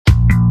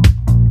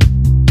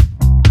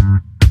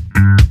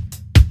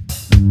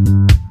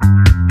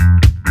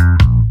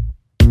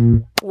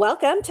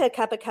Welcome to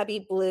Cup of Cubby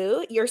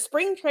Blue, your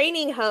spring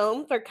training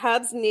home for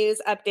Cubs news,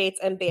 updates,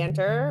 and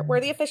banter. We're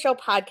the official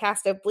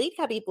podcast of Bleed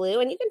Cubby Blue,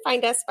 and you can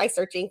find us by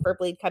searching for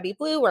Bleed Cubby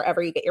Blue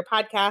wherever you get your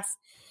podcasts.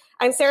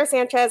 I'm Sarah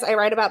Sanchez. I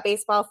write about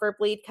baseball for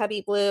Bleed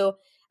Cubby Blue,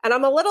 and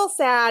I'm a little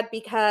sad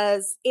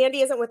because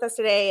Andy isn't with us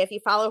today. If you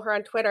follow her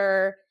on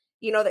Twitter,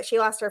 you know that she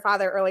lost her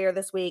father earlier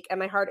this week, and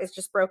my heart is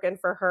just broken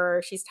for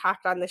her. She's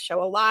talked on this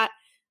show a lot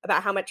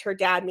about how much her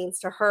dad means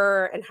to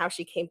her and how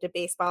she came to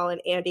baseball.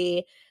 And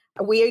Andy,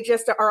 we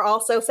just are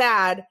all so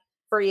sad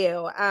for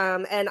you.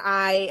 And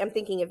I am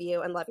thinking of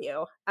you and love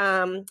you.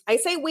 I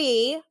say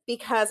we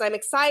because I'm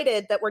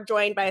excited that we're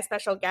joined by a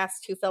special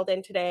guest who filled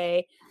in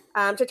today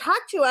to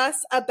talk to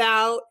us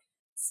about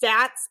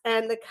stats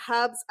and the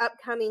Cubs'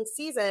 upcoming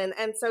season.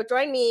 And so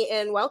join me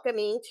in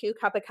welcoming to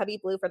Cup of Cubby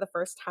Blue for the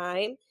first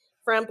time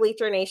from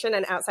Bleacher Nation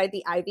and Outside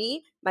the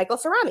Ivy, Michael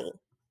Cerami.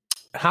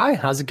 Hi,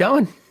 how's it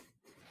going?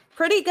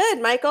 Pretty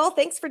good, Michael.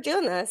 Thanks for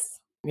doing this.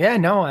 Yeah,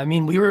 no, I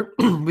mean,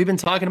 we've been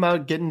talking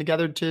about getting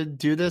together to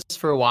do this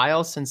for a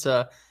while since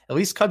at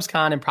least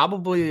CubsCon and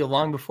probably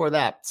long before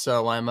that.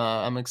 So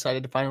I'm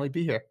excited to finally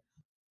be here.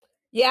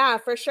 Yeah,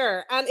 for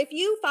sure. If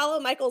you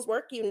follow Michael's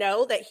work, you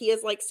know that he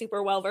is like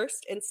super well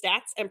versed in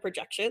stats and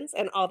projections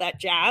and all that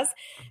jazz.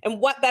 And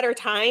what better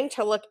time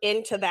to look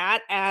into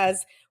that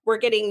as we're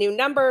getting new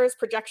numbers,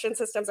 projection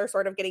systems are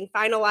sort of getting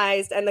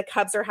finalized, and the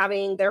Cubs are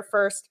having their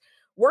first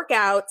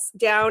workouts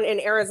down in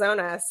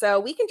Arizona.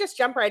 So we can just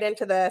jump right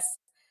into this.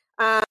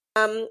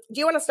 Do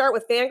you want to start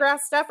with Fangraphs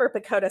stuff or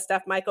Pacoda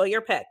stuff, Michael?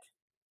 Your pick.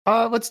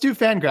 Let's do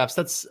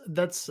Fangraphs.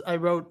 That's I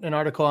wrote an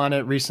article on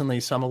it recently,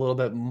 so I'm a little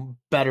bit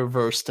better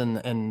versed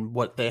in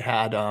what they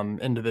had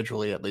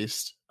individually, at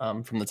least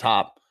from the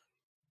top.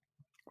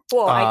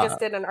 Cool. I just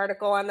did an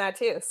article on that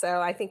too, so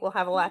I think we'll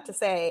have a lot to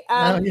say.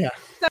 Yeah.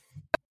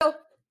 So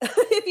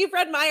if you've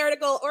read my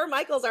article or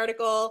Michael's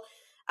article,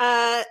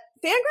 Fangraphs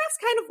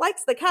kind of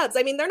likes the Cubs.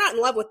 I mean, they're not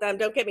in love with them.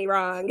 Don't get me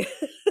wrong.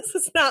 This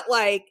is not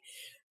like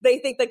they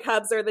think the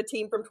Cubs are the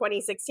team from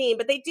 2016,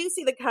 but they do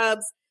see the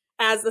Cubs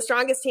as the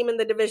strongest team in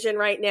the division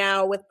right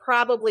now, with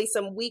probably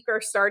some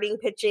weaker starting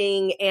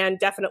pitching and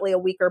definitely a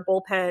weaker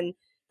bullpen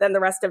than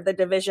the rest of the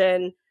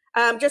division.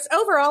 Just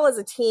overall as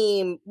a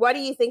team, what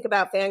do you think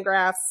about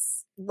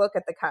Fangraphs' look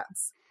at the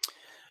Cubs?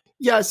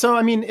 Yeah, so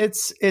I mean,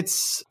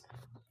 it's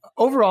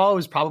overall it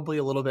was probably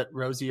a little bit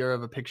rosier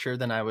of a picture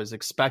than I was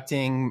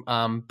expecting,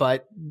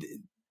 but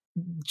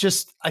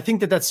just I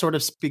think that sort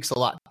of speaks a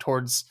lot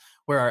towards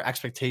where our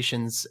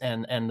expectations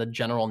and the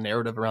general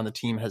narrative around the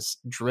team has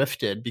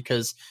drifted,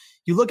 because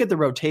you look at the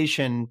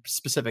rotation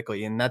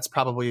specifically, and that's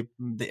probably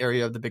the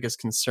area of the biggest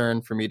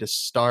concern for me to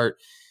start.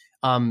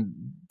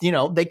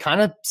 They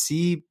kind of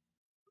see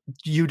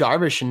Yu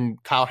Darvish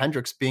and Kyle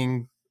Hendricks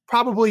being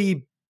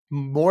probably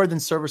more than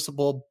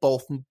serviceable,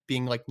 both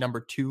being like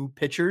number two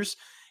pitchers.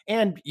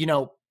 And,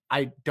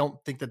 I don't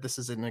think that this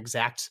is an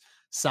exact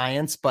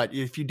science, but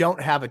if you don't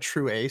have a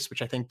true ace,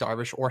 which I think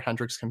Darvish or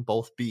Hendricks can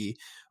both be,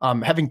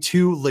 having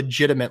two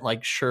legitimate,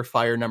 like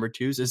surefire number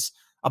twos is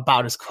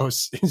about as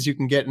close as you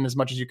can get and as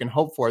much as you can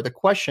hope for. The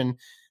question,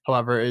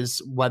 however,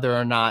 is whether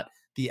or not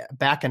the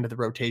back end of the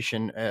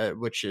rotation,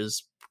 which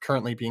is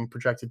currently being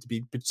projected to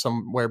be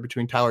somewhere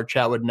between Tyler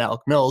Chatwood and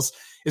Alec Mills,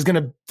 is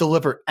going to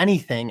deliver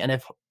anything. And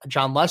if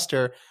Jon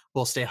Lester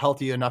will stay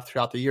healthy enough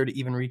throughout the year to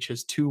even reach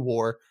his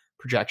 2-WAR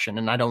projection.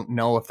 And I don't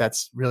know if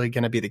that's really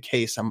going to be the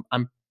case.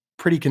 I'm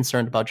pretty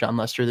concerned about Jon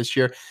Lester this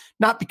year,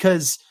 not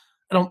because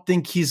I don't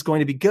think he's going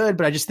to be good,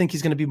 but I just think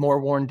he's going to be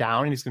more worn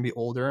down and he's going to be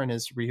older and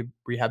his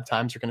rehab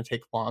times are going to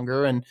take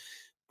longer. And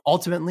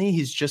ultimately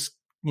he's just,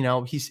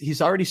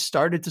 he's already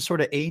started to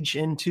sort of age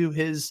into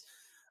his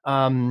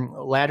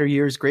latter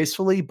years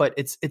gracefully, but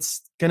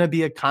it's going to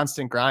be a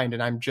constant grind.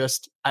 And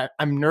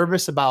I'm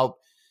nervous about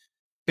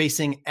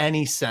basing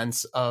any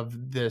sense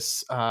of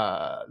this,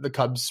 the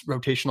Cubs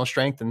rotational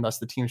strength and thus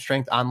the team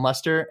strength on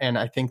Lester. And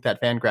I think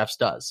that Fangraphs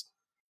does.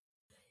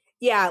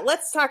 Yeah,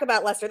 let's talk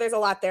about Lester. There's a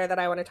lot there that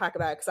I want to talk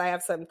about because I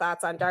have some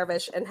thoughts on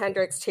Darvish and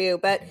Hendricks too.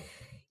 But,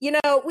 we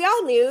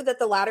all knew that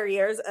the latter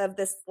years of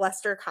this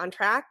Lester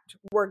contract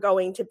were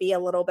going to be a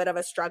little bit of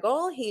a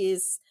struggle.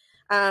 He's,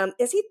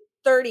 is he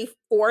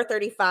 34,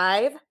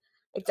 35?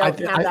 I don't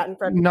have that in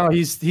front of me. No,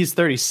 he's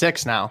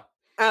 36 now.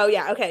 Oh,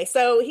 yeah. Okay.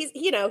 So he's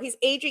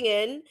aging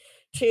in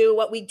to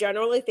what we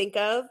generally think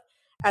of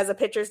as a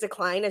pitcher's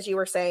decline, as you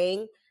were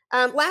saying.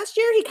 Last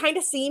year, he kind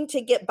of seemed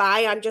to get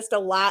by on just a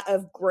lot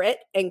of grit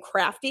and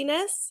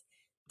craftiness.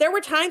 There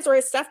were times where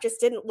his stuff just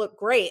didn't look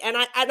great. And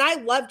I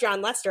love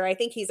Jon Lester. I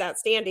think he's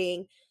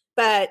outstanding.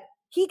 But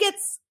he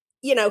gets,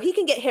 he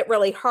can get hit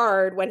really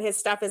hard when his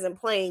stuff isn't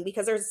playing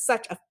because there's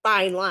such a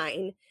fine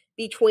line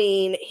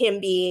between him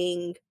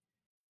being,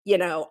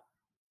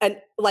 an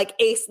like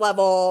ace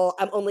level,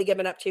 I'm only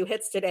giving up 2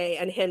 hits today,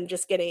 and him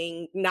just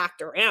getting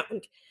knocked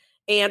around.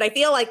 And I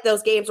feel like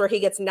those games where he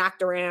gets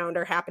knocked around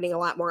are happening a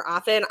lot more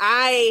often.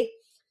 I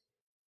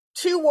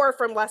 2 WAR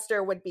from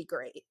Lester would be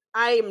great.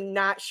 I am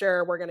not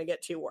sure we're going to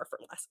get 2 WAR from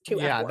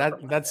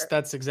Lester.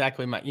 That's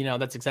exactly my,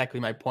 that's exactly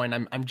my point.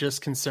 I'm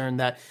just concerned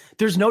that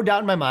there's no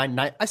doubt in my mind.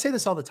 And I say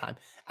this all the time.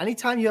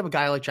 Anytime you have a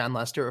guy like Jon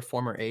Lester, a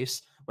former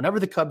ace, whenever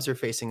the Cubs are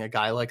facing a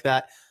guy like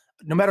that,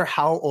 no matter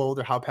how old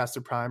or how past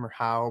their prime or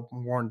how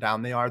worn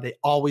down they are, they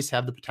always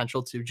have the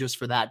potential to just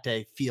for that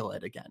day feel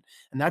it again.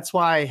 And that's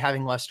why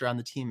having Lester on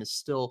the team is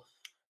still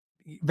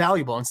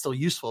valuable and still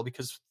useful,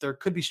 because there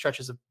could be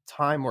stretches of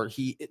time where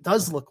it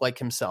does look like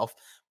himself.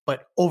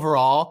 But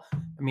overall,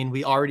 I mean,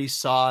 we already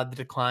saw the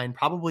decline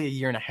probably a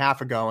year and a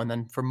half ago. And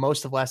then for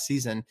most of last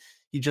season,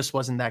 he just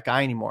wasn't that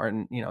guy anymore.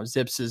 And,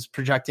 Zips is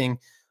projecting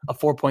a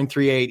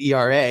 4.38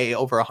 ERA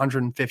over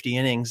 150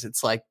 innings.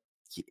 It's like,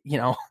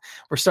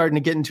 we're starting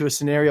to get into a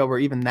scenario where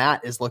even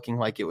that is looking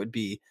like it would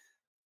be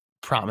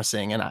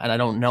promising. And I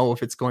don't know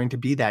if it's going to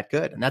be that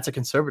good. And that's a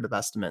conservative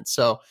estimate.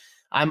 So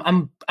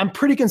I'm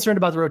pretty concerned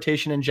about the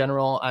rotation in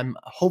general. I'm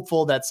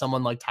hopeful that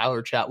someone like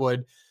Tyler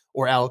Chatwood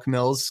or Alec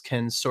Mills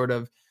can sort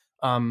of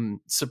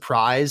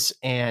surprise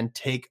and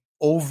take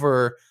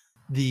over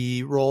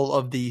the role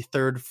of the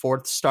third,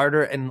 fourth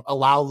starter and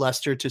allow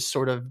Lester to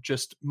sort of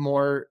just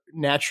more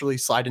naturally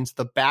slide into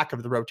the back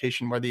of the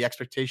rotation where the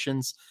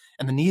expectations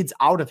and the needs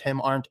out of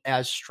him aren't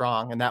as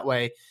strong. And that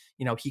way,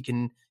 he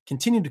can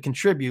continue to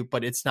contribute,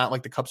 but it's not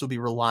like the Cubs will be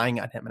relying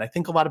on him. And I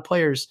think a lot of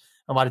players,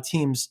 a lot of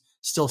teams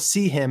still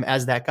see him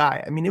as that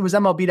guy. I mean, it was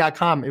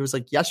MLB.com. It was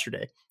like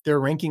yesterday.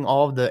 They're ranking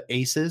all of the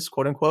aces,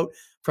 quote unquote,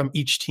 from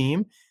each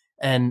team.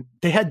 And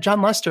they had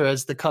Jon Lester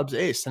as the Cubs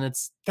ace. And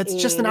that's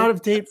just an out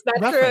of date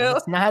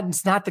reference.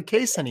 It's not the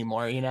case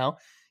anymore.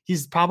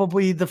 He's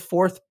probably the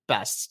fourth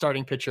best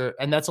starting pitcher.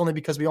 And that's only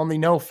because we only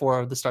know 4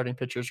 of the starting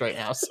pitchers right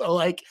now. So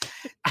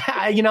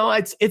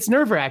it's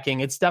nerve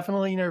wracking. It's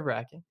definitely nerve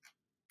wracking.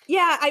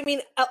 Yeah, I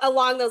mean,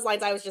 along those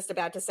lines, I was just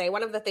about to say,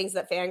 one of the things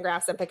that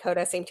Fangraphs and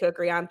Pacoda seem to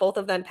agree on, both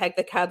of them peg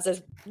the Cubs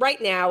as right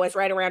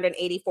around an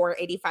 84,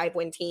 85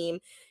 win team.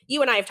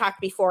 You and I have talked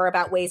before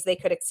about ways they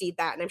could exceed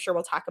that, and I'm sure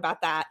we'll talk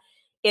about that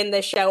in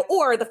this show,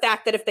 or the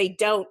fact that if they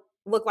don't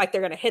look like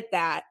they're going to hit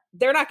that,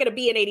 they're not going to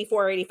be an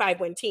 84 or 85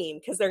 win team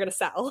because they're going to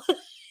sell.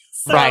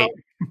 So right.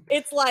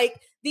 It's like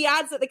the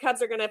odds that the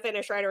Cubs are going to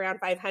finish right around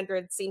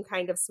 500 seem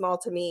kind of small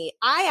to me.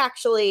 I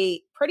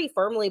actually pretty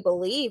firmly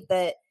believe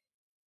that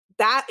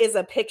is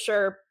a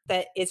picture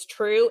that is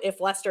true if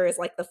Lester is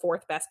like the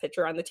 4th best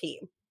pitcher on the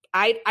team.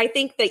 I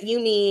think that you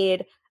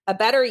need a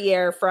better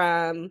year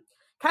from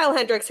Kyle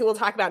Hendricks, who we'll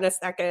talk about in a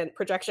second.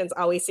 Projections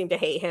always seem to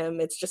hate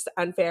him. It's just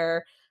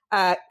unfair.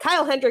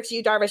 Kyle Hendricks,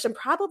 Yu Darvish, and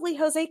probably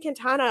Jose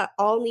Quintana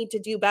all need to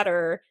do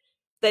better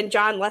than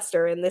Jon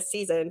Lester in this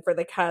season for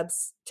the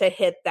Cubs to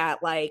hit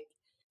that like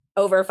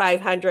over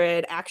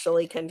 500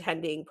 actually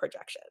contending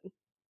projection.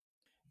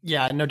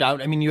 Yeah, no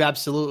doubt. I mean, you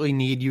absolutely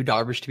need Yu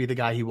Darvish to be the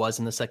guy he was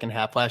in the second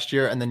half last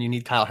year, and then you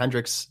need Kyle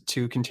Hendricks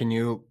to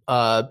continue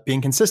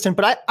being consistent.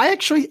 But I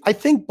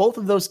think both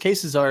of those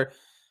cases are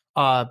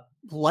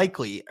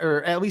likely,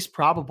 or at least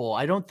probable.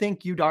 I don't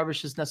think Yu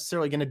Darvish is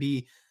necessarily going to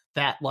be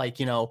that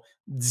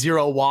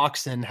 0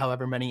 walks and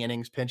however many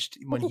innings pitched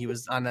when he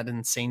was on that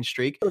insane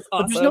streak. Awesome.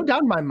 But there's no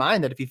doubt in my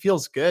mind that if he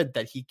feels good,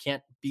 that he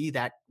can't be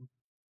that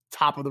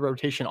top of the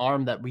rotation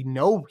arm that we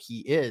know he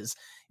is.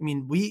 I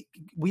mean, we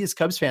as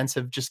Cubs fans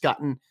have just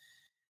gotten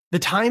the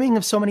timing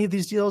of so many of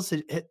these deals.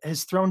 It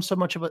has thrown so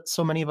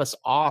many of us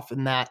off,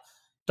 and that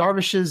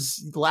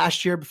Darvish's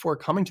last year before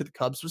coming to the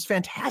Cubs was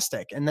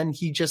fantastic. And then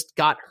he just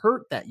got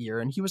hurt that year,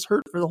 and he was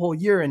hurt for the whole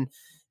year. And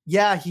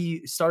yeah,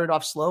 he started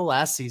off slow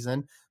last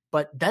season,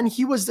 but then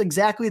he was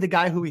exactly the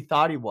guy who we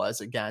thought he was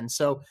again.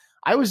 So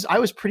I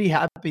was pretty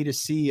happy to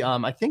see,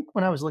 I think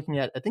when I was looking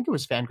at, I think it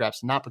was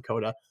Fangraphs, not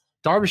Pacoda,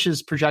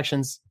 Darvish's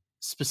projections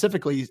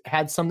specifically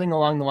had something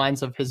along the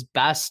lines of his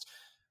best,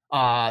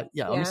 let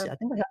me see. I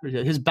think I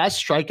have his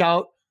best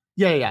strikeout.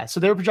 Yeah. So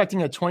they were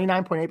projecting a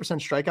 29.8%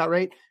 strikeout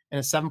rate and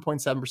a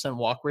 7.7%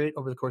 walk rate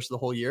over the course of the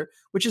whole year,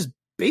 which is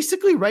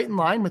basically right in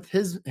line with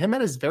him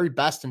at his very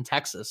best in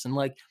Texas. And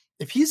like,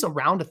 if he's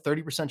around a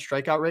 30%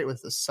 strikeout rate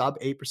with a sub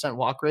 8%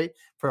 walk rate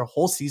for a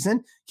whole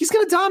season, he's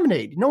going to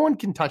dominate. No one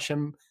can touch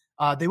him.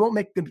 They won't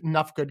make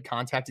enough good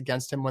contact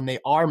against him when they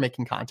are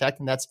making contact,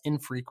 and that's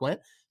infrequent.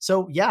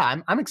 So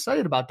yeah, I'm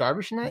excited about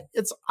Darvish, and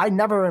I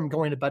never am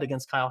going to bet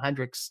against Kyle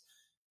Hendricks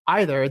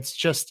either. It's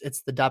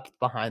the depth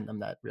behind them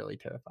that really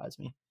terrifies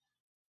me.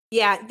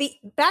 Yeah,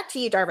 back to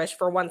you, Darvish,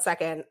 for 1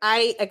 second.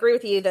 I agree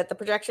with you that the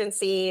projections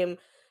seem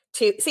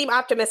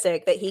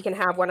optimistic that he can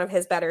have one of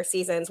his better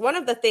seasons. One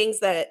of the things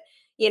that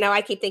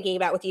I keep thinking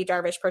about with you,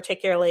 Darvish,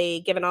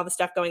 particularly given all the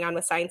stuff going on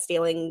with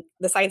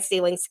the sign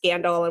stealing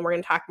scandal, and we're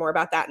going to talk more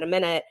about that in a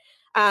minute.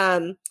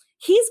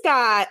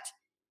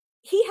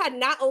 He had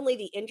not only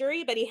the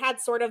injury, but he had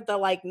sort of the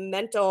like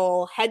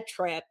mental head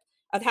trip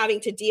of having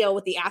to deal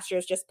with the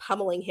Astros just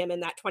pummeling him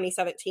in that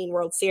 2017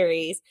 World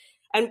Series.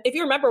 And if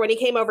you remember when he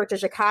came over to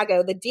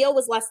Chicago, the deal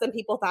was less than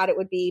people thought it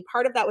would be.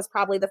 Part of that was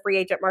probably the free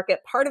agent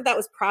market. Part of that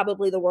was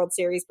probably the World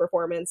Series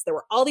performance. There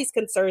were all these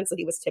concerns that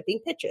he was tipping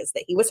pitches,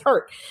 that he was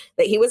hurt,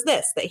 that he was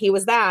this, that he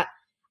was that.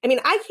 I mean,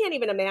 I can't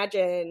even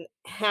imagine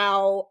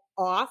how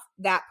off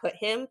that put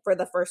him for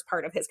the first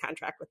part of his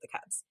contract with the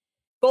Cubs.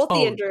 Both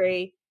the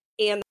injury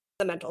and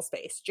the mental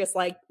space, just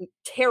like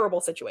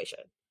terrible situation.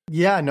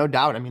 Yeah, no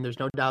doubt. I mean, there's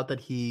no doubt that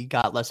he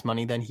got less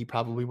money than he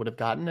probably would have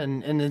gotten.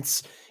 And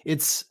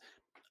it's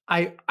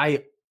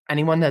I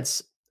anyone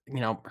that's,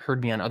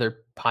 heard me on other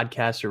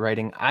podcasts or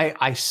writing,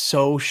 I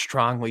so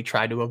strongly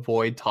try to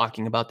avoid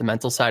talking about the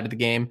mental side of the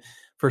game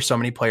for so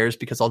many players,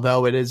 because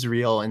although it is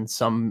real in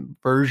some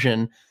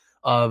version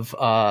of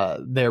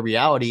their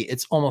reality,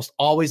 it's almost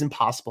always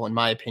impossible, in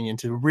my opinion,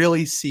 to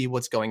really see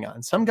what's going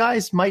on. Some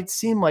guys might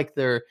seem like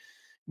they're,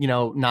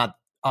 not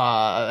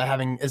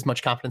having as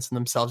much confidence in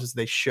themselves as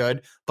they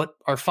should, but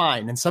are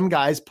fine. And some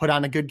guys put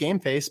on a good game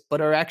face,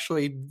 but are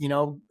actually,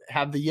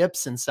 have the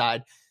yips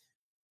inside.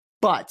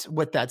 But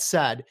with that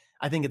said,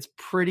 I think it's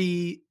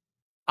pretty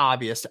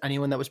obvious to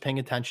anyone that was paying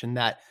attention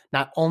that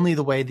not only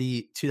the way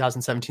the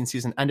 2017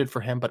 season ended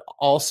for him, but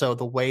also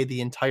the way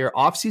the entire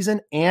offseason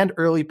and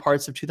early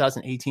parts of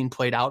 2018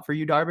 played out for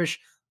Yu Darvish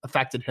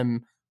affected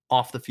him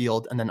off the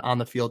field and then on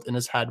the field in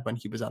his head when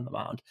he was on the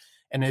mound.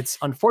 And it's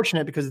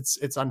unfortunate because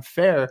it's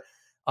unfair.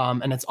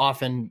 And it's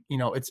often,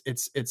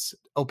 it's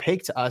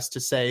opaque to us to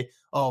say,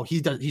 oh, he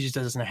just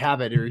doesn't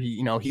have it, or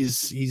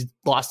he's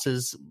lost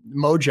his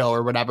mojo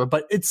or whatever.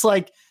 But it's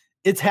like,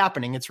 it's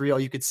happening. It's real.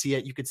 You could see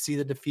it. You could see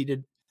the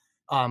defeated,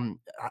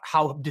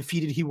 how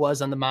defeated he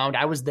was on the mound.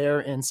 I was there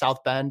in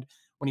South Bend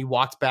when he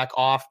walked back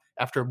off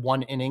after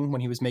one inning,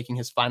 when he was making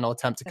his final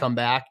attempt to come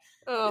back.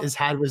 Oh. His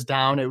head was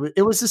down.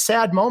 It was a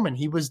sad moment.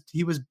 He was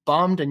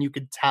bummed, and you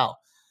could tell.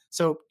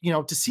 So,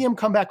 to see him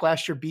come back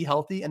last year, be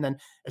healthy, and then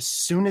as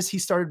soon as he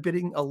started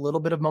getting a little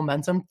bit of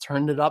momentum,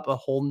 turned it up a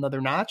whole nother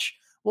notch.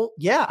 Well,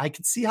 yeah, I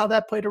could see how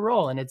that played a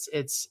role. And it's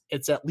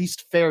at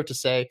least fair to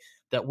say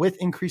that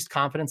with increased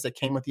confidence that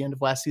came with the end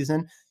of last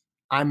season,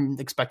 I'm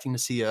expecting to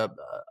see a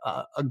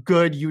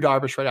good Yu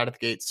Darvish right out of the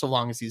gate, so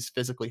long as he's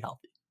physically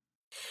healthy.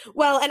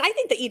 Well, and I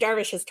think that Yu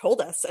Darvish has told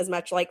us as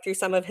much, like through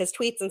some of his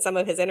tweets and some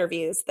of his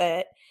interviews,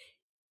 that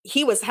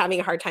he was having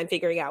a hard time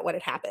figuring out what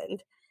had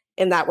happened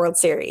in that World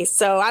Series.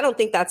 So I don't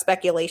think that's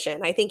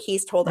speculation. I think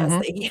he's told us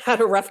that he had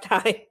a rough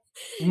time.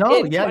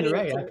 No, yeah, you're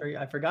right.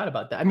 I forgot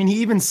about that. I mean,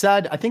 he even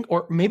said, I think,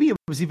 or maybe it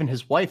was even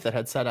his wife that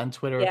had said on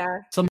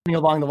Twitter, something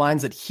along the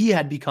lines that he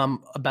had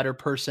become a better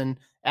person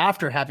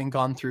after having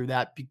gone through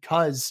that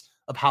because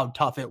of how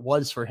tough it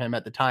was for him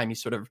at the time. He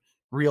sort of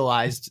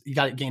realized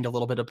gained a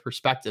little bit of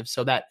perspective.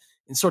 So that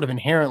sort of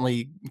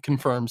inherently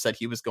confirms that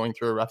he was going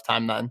through a rough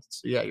time then.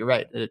 So yeah, you're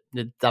right. It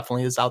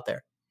definitely is out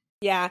there.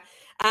 Yeah.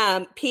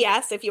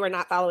 P.S. If you are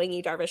not following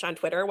Yu Darvish on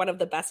Twitter, one of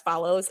the best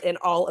follows in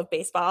all of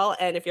baseball.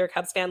 And if you're a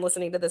Cubs fan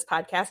listening to this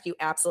podcast, you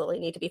absolutely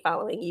need to be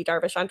following Yu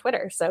Darvish on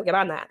Twitter. So get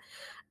on that.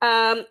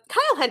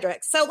 Kyle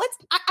Hendricks. So I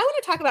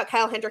want to talk about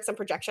Kyle Hendricks and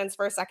projections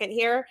for a second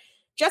here,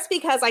 just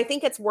because I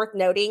think it's worth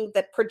noting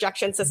that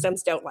projection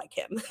systems don't like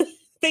him.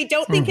 They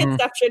don't think his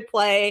stuff should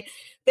play.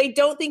 They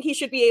don't think he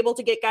should be able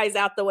to get guys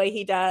out the way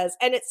he does.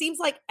 And it seems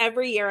like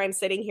every year I'm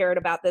sitting here at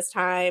about this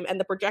time, and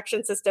the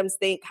projection systems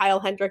think Kyle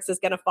Hendricks is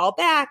going to fall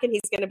back and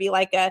he's going to be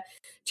like a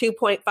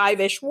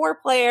 2.5-ish WAR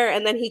player.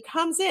 And then he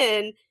comes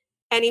in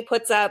and he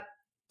puts up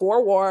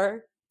 4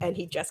 WAR and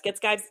he just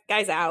gets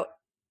guys out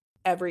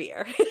every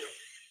year.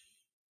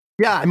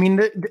 Yeah, I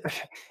mean,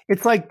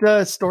 it's like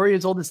the story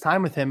as old as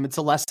time with him. It's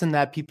a lesson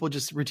that people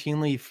just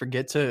routinely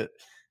forget to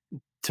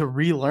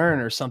relearn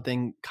or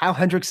something. Kyle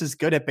Hendricks is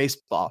good at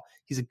baseball.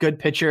 He's a good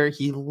pitcher.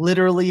 He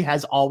literally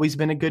has always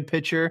been a good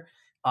pitcher.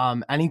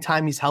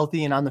 Anytime he's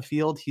healthy and on the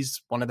field,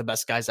 he's one of the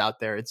best guys out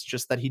there. It's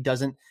just that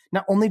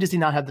not only does he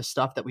not have the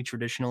stuff that we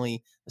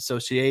traditionally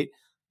associate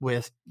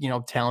with,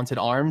 talented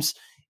arms,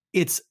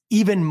 it's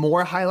even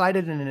more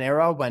highlighted in an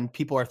era when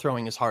people are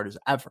throwing as hard as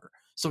ever.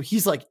 So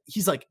he's like,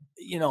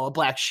 a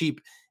black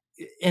sheep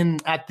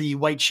at the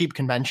white sheep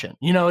convention.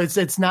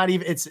 It's not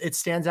even, it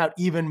stands out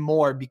even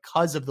more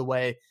because of the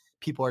way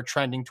people are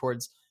trending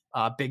towards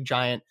big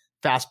giant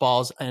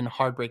fastballs and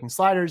hard breaking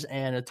sliders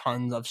and a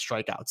ton of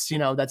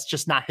strikeouts. That's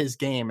just not his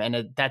game.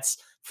 And that's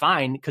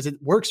fine because it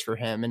works for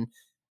him. And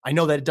I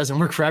know that it doesn't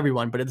work for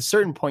everyone, but at a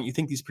certain point you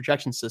think these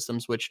projection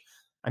systems, which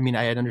I mean,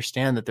 I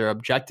understand that they're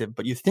objective,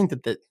 but you think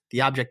that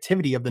the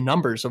objectivity of the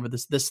numbers over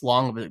this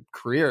long of a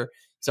career,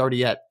 he's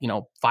already at,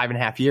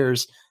 5.5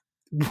 years,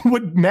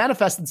 would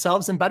manifest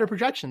themselves in better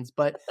projections.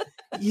 But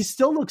he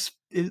still looks,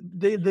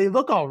 they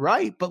look all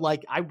right, but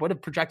like I would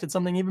have projected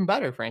something even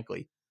better,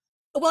 frankly.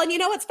 Well, and you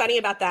know what's funny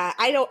about that?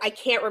 I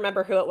can't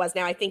remember who it was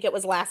now. I think it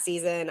was last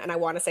season, and I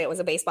want to say it was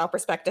a Baseball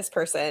Prospectus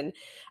person.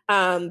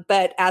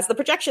 But as the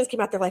projections came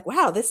out, they're like,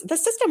 wow, this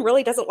system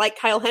really doesn't like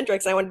Kyle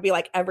Hendricks. And I wanted to be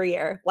like, every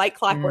year, like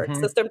clockwork,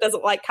 system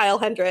doesn't like Kyle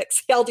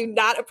Hendricks. Y'all do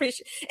not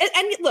appreciate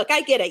and look,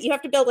 I get it. You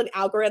have to build an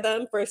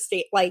algorithm for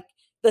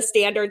the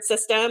standard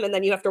system, and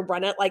then you have to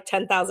run it like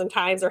 10,000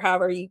 times or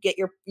however you get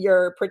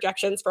your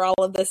projections for all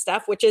of this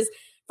stuff, which is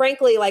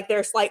frankly, like there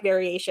are slight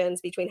variations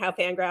between how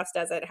Fangraphs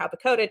does it, how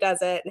PECOTA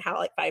does it, and how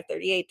like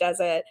 538 does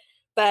it.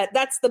 But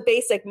that's the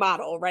basic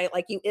model, right?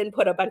 Like you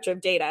input a bunch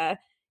of data,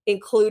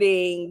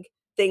 including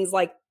things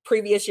like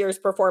previous year's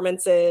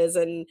performances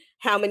and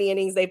how many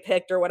innings they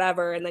picked or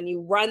whatever. And then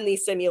you run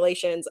these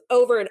simulations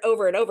over and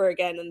over and over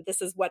again. And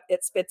this is what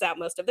it spits out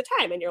most of the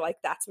time. And you're like,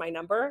 that's my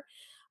number.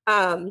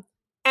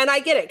 And I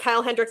get it.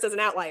 Kyle Hendricks is an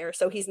outlier.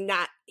 So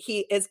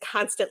he is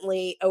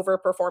constantly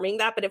overperforming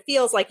that, but it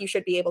feels like you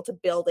should be able to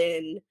build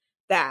in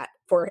that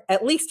for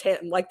at least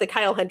him, like the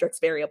Kyle Hendricks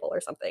variable or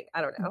something.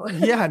 I don't know.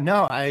 Yeah,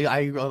 no,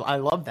 I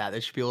love that.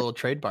 It should be a little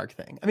trademark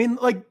thing. I mean,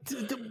 like,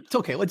 it's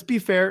okay. Let's be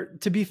fair.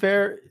 To be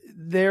fair,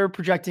 they're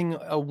projecting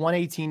a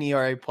 118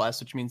 ERA plus,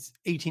 which means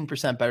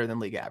 18% better than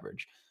league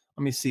average.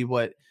 Let me see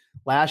what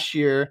last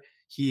year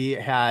he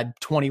had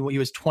 20. He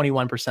was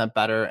 21%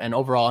 better, and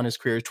overall in his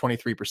career is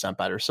 23%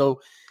 better.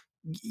 So,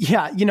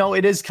 yeah,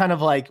 it is kind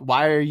of like,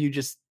 why are you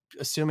just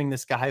assuming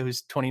this guy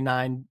who's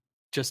 29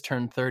 just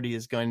turned 30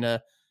 is going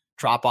to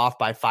drop off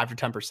by 5 or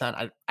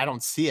 10%? I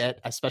don't see it,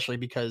 especially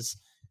because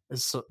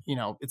it's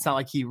not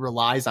like he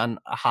relies on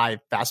a high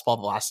fastball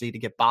velocity to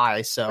get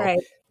by. So right.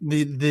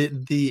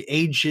 the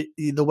age,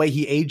 the way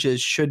he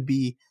ages should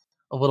be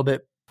a little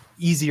bit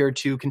easier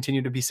to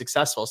continue to be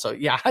successful. So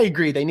yeah, I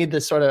agree. They need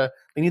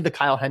the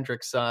Kyle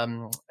Hendricks.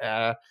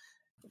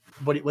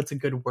 What's a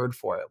good word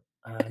for it?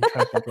 I'm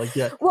trying to think, like,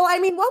 yeah. Well, I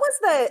mean, what was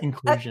the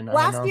inclusion?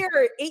 Last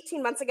year,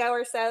 18 months ago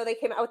or so, they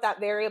came out with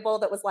that variable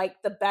that was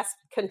like the best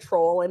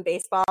control in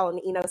baseball, and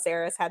Eno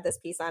Saris had this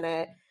piece on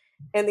it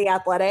in The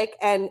Athletic,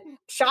 and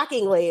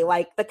shockingly,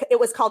 like it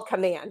was called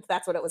command.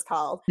 That's what it was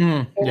called.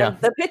 Yeah.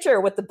 The pitcher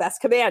with the best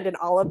command in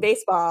all of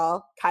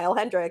baseball, Kyle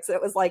Hendricks.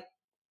 It was like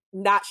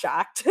not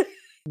shocked.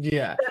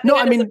 Yeah. No,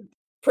 I mean,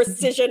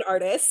 precision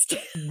artist.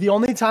 The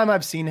only time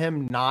I've seen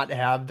him not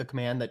have the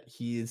command that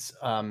he's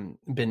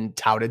been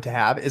touted to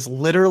have is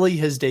literally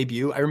his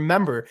debut. I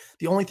remember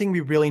the only thing we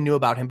really knew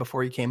about him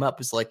before he came up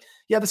was like,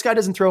 yeah, this guy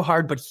doesn't throw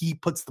hard, but he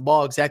puts the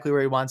ball exactly where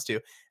he wants to.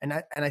 And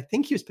I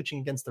think he was pitching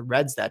against the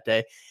Reds that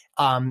day.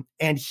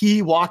 And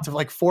he walked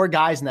like 4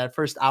 guys in that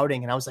first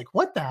outing. And I was like,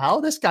 what the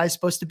hell? This guy's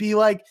supposed to be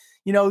like,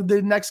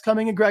 the next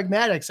coming of Greg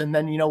Maddux. And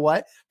then, you know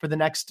what? For the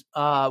next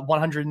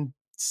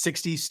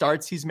 160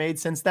 starts he's made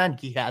since then,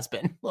 he has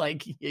been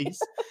like,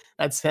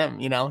 that's him.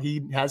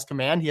 He has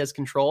command, he has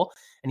control,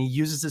 and he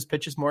uses his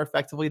pitches more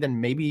effectively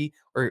than he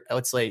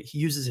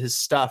uses his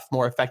stuff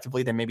more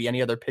effectively than maybe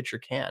any other pitcher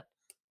can,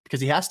 because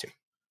he has to.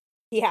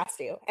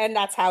 And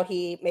that's how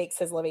he makes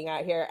his living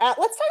out here. Let's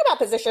talk about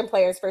position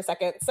players for a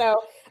second.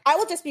 So I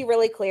will just be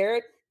really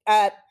clear.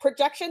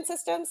 Projection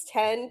systems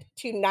tend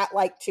to not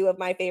like 2 of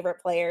my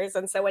favorite players.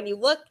 And so when you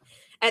look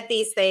at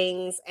these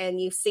things and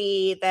you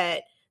see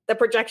that the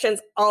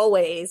projections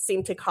always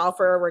seem to call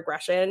for a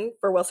regression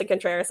for Willson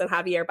Contreras and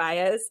Javier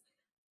Baez,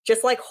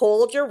 just like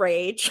hold your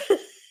rage.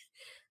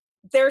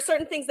 There are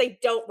certain things they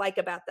don't like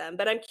about them,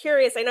 but I'm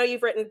curious. I know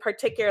you've written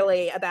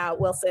particularly about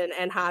Willson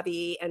and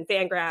Javi and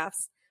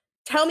Fangraphs.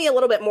 Tell me a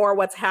little bit more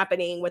what's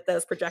happening with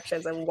those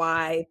projections and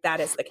why that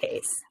is the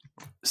case.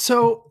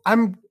 So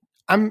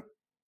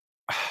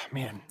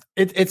man,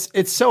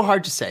 it's so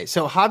hard to say.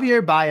 So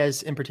Javier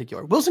Baez in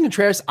particular, Willson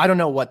Contreras, I don't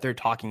know what they're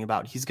talking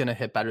about. He's going to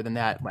hit better than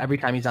that. Every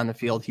time he's on the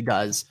field, he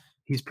does.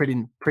 He's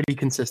pretty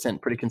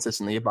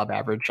consistently above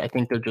average. I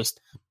think they're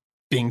just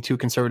being too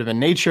conservative in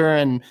nature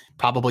and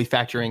probably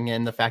factoring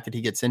in the fact that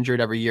he gets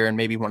injured every year. And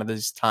maybe one of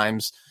those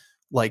times,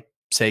 like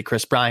say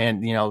Chris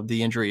Bryant,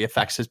 the injury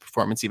affects his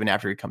performance even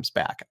after he comes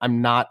back.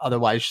 I'm not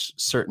otherwise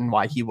certain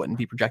why he wouldn't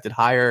be projected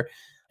higher.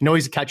 I know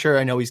he's a catcher.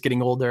 I know he's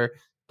getting older,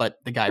 but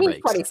the guy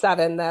breaks.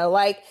 27 though.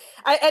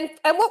 And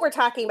what we're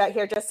talking about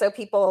here, just so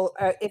people,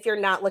 if you're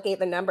not looking at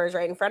the numbers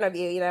right in front of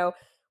you,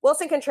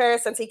 Willson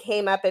Contreras, since he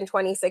came up in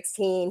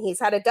 2016,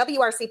 he's had a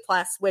WRC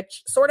plus,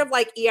 which sort of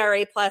like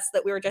ERA plus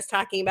that we were just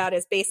talking about,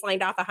 is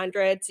baselined off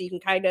 100. So you can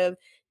kind of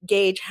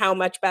gauge how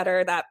much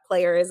better that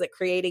player is at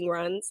creating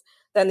runs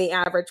than the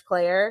average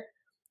player.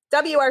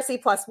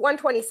 WRC plus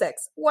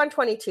 126,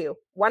 122,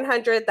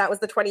 100. That was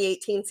the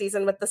 2018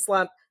 season with the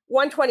slump.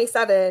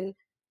 127,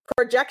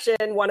 projection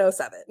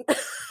 107.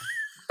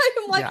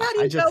 I'm like, how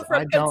do you go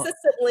from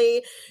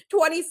consistently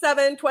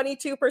 27,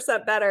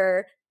 22%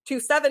 better to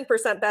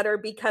 7% better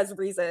because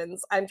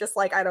reasons? I'm just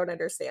like, I don't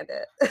understand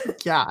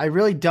it. Yeah, I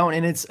really don't.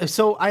 And it's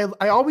so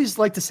I always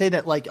like to say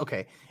that, like,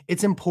 okay,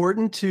 it's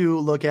important to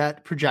look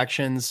at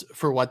projections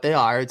for what they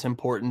are. It's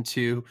important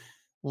to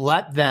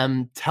let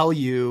them tell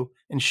you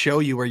and show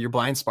you where your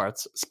blind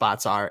spots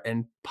are.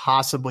 And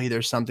possibly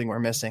there's something we're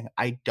missing.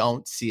 I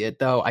don't see it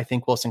though. I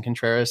think Willson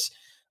Contreras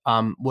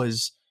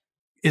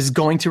is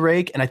going to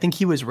rake. And I think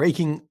he was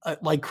raking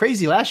like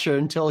crazy last year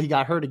until he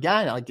got hurt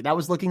again. Like that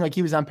was looking like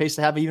he was on pace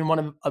to have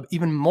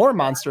even more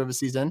monster of a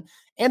season.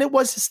 And it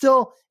was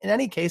still, in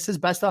any case, his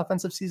best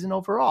offensive season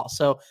overall.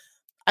 So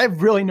I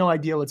have really no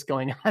idea what's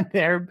going on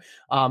there.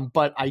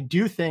 But I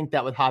do think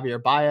that with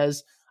Javier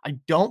Baez, I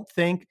don't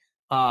think,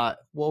 what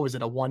was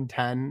it? A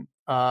 110?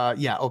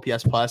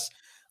 OPS plus.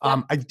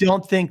 I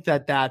don't think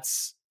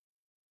that's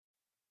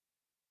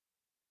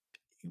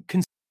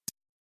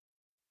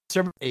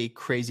a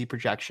crazy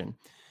projection.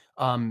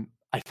 I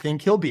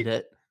think he'll beat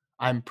it.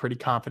 I'm pretty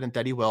confident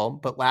that he will.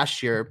 But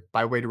last year,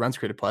 by weighted runs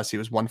created plus, he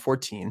was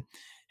 114.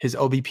 His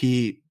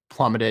OBP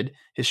plummeted.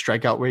 His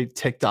strikeout rate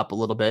ticked up a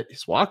little bit.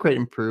 His walk rate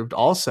improved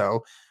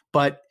also,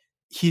 but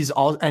he's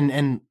all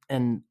and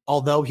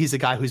although he's a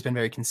guy who's been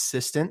very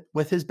consistent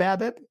with his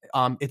BABIP,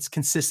 it's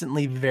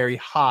consistently very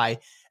high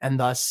and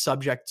thus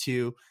subject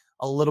to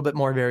a little bit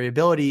more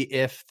variability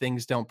if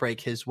things don't break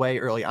his way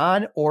early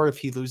on or if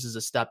he loses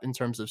a step in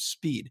terms of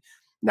speed.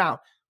 Now,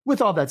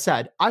 with all that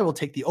said, I will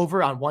take the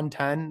over on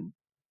 110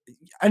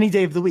 any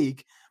day of the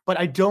week, but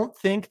I don't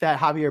think that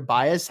Javier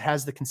Baez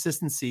has the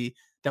consistency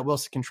that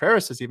Wilson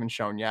Contreras has even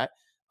shown yet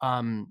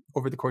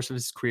over the course of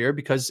his career,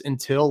 because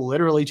until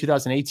literally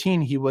 2018,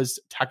 he was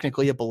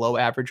technically a below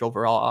average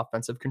overall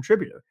offensive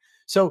contributor.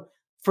 So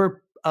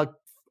for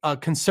a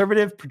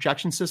conservative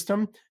projection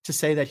system to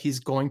say that he's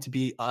going to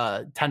be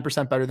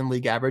 10% better than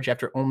league average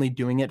after only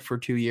doing it for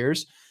 2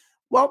 years,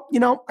 well,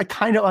 I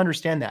kind of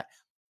understand that.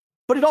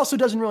 But it also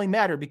doesn't really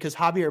matter because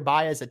Javier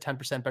Baez at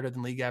 10% better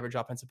than league average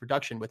offensive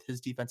production with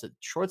his defense at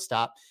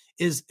shortstop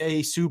is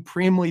a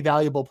supremely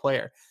valuable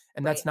player.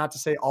 And that's not to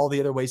say all the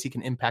other ways he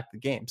can impact the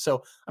game.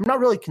 So I'm not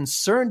really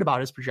concerned about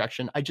his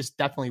projection. I just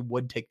definitely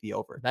would take the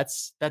over.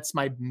 That's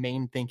my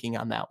main thinking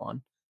on that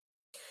one.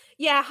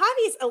 Yeah,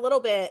 Javi's a little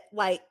bit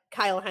like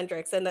Kyle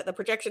Hendricks in that the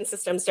projection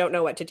systems don't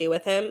know what to do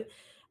with him.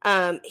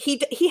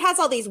 He has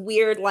all these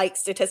weird like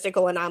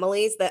statistical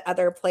anomalies that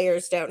other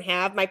players don't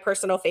have. My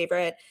personal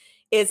favorite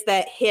is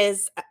that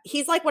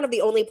he's like one of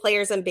the only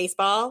players in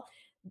baseball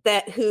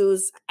that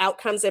whose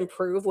outcomes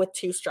improve with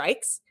 2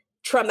 strikes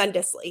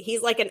tremendously.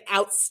 He's like an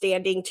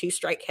outstanding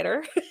 2-strike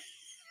hitter.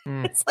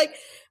 It's like,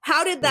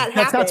 how did that happen?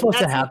 That's not supposed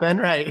to happen,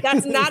 right?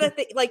 That's not a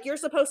thing. Like, you're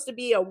supposed to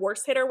be a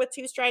worse hitter with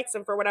 2 strikes,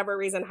 and for whatever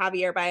reason,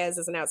 Javier Baez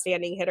is an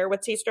outstanding hitter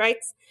with 2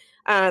 strikes.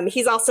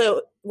 He's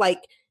also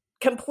like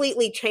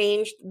completely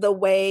changed the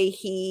way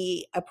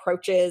he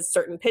approaches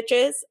certain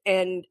pitches,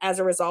 and as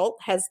a result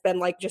has been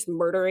like just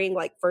murdering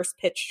like first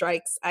pitch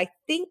strikes. I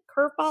think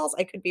curveballs.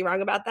 I could be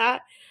wrong about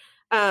that.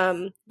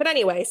 But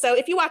anyway, so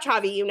if you watch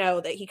Javi, you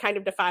know that he kind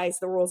of defies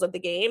the rules of the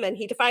game, and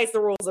he defies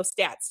the rules of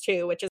stats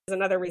too, which is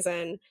another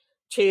reason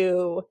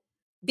to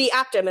be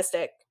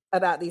optimistic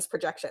about these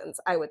projections,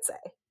 I would say.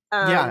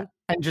 Yeah.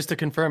 And just to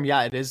confirm,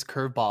 yeah, it is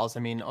curveballs.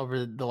 I mean,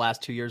 over the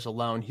last 2 years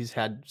alone, he's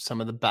had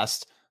some of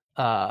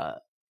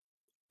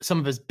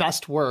his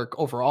best work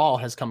overall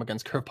has come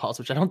against curveballs,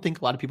 which I don't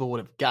think a lot of people would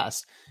have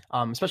guessed,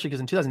 especially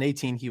because in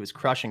 2018, he was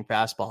crushing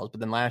fastballs, but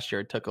then last year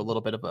it took a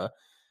little bit of a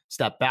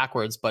step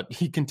backwards, but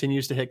he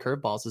continues to hit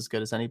curveballs as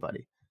good as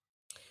anybody.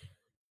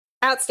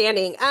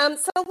 Outstanding.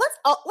 So let's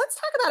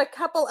talk about a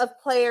couple of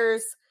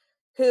players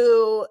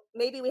who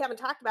maybe we haven't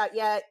talked about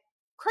yet.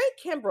 Craig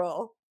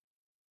Kimbrel.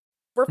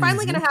 We're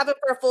finally going to have him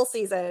for a full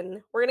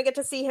season. We're going to get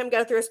to see him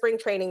go through a spring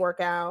training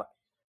workout.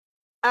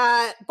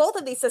 Both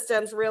of these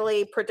systems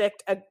really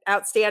predict an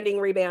outstanding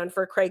rebound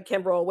for Craig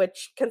Kimbrel,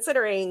 which,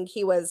 considering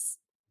he was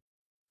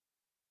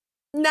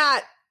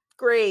not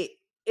great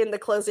in the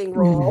closing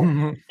role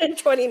in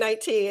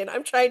 2019.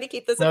 I'm trying to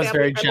keep this a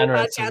family friendly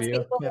podcast.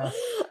 People.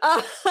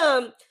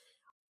 Yeah.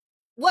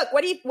 Look,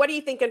 what are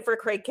you thinking for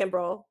Craig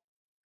Kimbrel?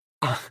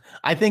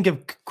 I think if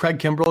Craig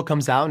Kimbrel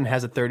comes out and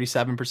has a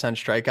 37%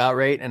 strikeout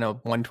rate and a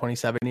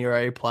 127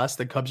 ERA plus,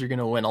 the Cubs are going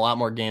to win a lot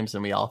more games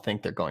than we all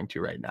think they're going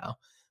to right now.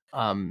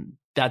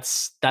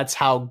 That's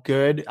how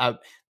good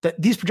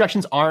these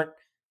projections aren't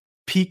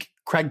peak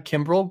Craig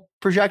Kimbrel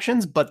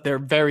projections, but they're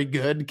very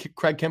good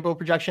Craig Kimbrel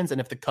projections. And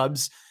if the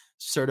Cubs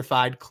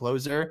certified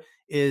closer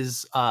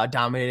is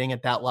dominating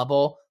at that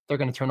level, they're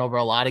going to turn over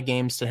a lot of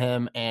games to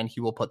him and he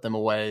will put them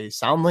away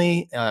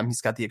soundly. He's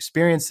got the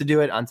experience to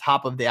do it on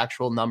top of the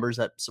actual numbers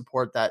that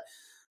support that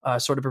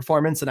sort of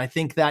performance. And I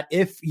think that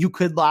if you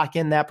could lock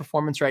in that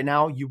performance right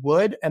now, you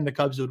would, and the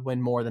Cubs would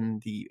win more than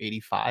the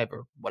 85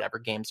 or whatever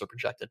games are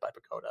projected by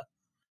Pacoda.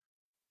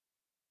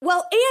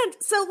 Well, and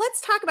so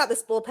let's talk about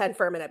this bullpen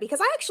for a minute,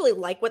 because I actually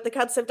like what the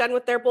Cubs have done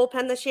with their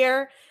bullpen this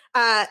year.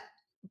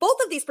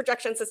 Both of these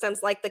projection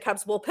systems like the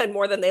Cubs bullpen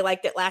more than they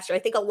liked it last year. I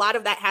think a lot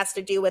of that has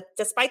to do with,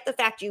 despite the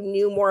fact you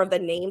knew more of the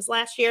names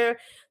last year,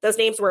 those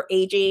names were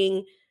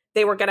aging.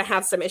 They were going to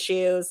have some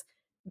issues.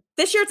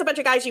 This year, it's a bunch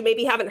of guys you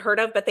maybe haven't heard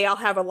of, but they all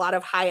have a lot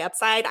of high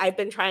upside. I've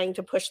been trying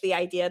to push the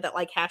idea that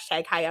like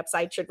hashtag high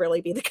upside should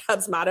really be the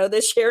Cubs motto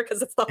this year,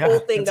 because it's the whole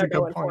thing they're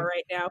going for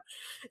right now.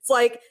 It's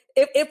like,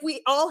 if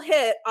we all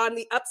hit on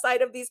the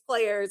upside of these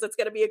players, it's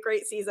going to be a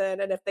great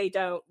season. And if they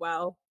don't,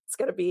 well,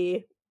 we're going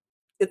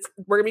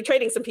to be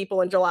trading some people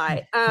in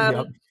July.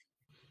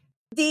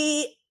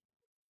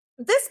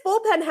 This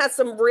bullpen has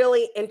some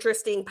really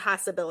interesting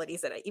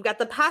possibilities in it. You've got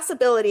the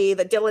possibility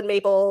that Dylan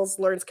Maples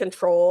learns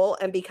control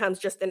and becomes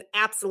just an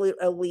absolute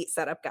elite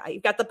setup guy.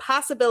 You've got the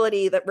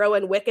possibility that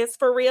Rowan Wick is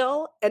for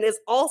real and is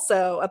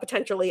also a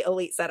potentially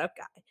elite setup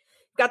guy.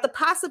 You've got the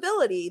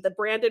possibility that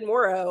Brandon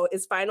Morrow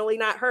is finally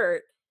not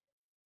hurt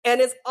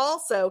and is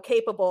also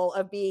capable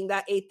of being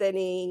that 8th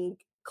inning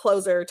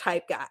closer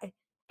type guy.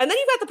 And then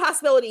you've got the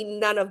possibility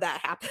none of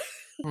that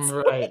happens.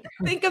 Right.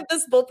 Think of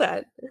this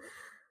bullpen.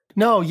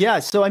 No, yeah.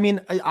 So I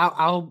mean,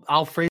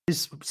 I'll phrase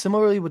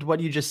similarly with what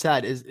you just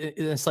said is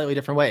in a slightly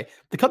different way.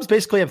 The Cubs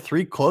basically have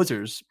 3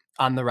 closers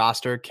on the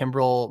roster,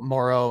 Kimbrel,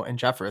 Morrow, and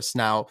Jeffress.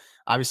 Now,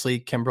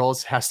 obviously,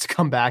 Kimbrel's has to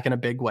come back in a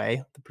big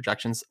way. The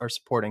projections are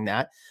supporting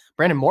that.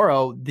 Brandon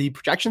Morrow, the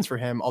projections for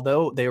him,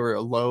 although they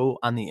were low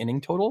on the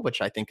inning total,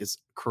 which I think is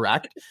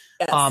correct,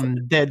 Yes.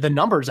 the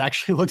numbers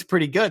actually looked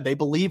pretty good. They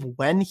believe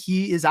when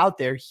he is out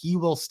there, he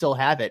will still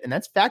have it. And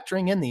that's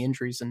factoring in the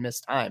injuries and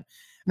missed time.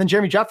 And then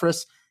Jeremy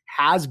Jeffress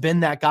has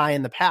been that guy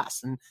in the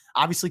past. And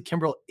obviously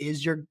Kimbrel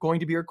is going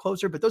to be your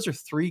closer, but those are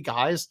three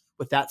guys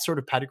with that sort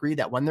of pedigree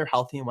that when they're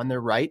healthy and when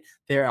they're right,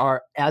 they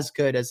are as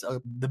good as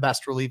the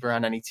best reliever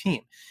on any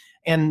team.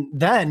 And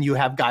then you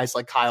have guys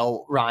like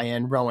Kyle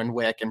Ryan, Rowan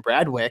Wick, and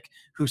Brad Wick,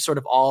 who sort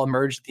of all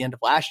emerged at the end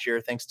of last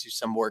year thanks to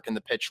some work in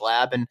the pitch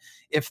lab. And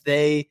if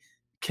they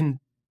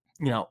can,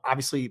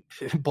 obviously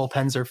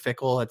bullpens are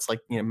fickle. It's like,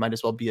 might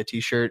as well be a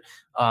t-shirt.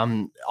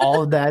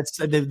 All of that,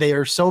 they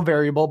are so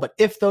variable. But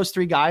if those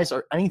three guys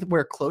are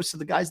anywhere close to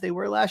the guys they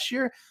were last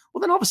year, well,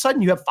 then all of a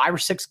sudden you have 5 or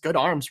 6 good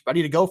arms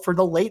ready to go for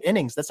the late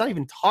innings. That's not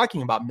even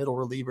talking about middle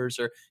relievers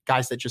or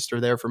guys that just are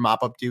there for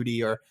mop-up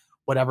duty or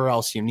whatever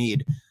else you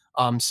need.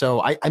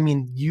 So I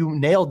mean, you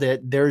nailed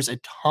it. There's a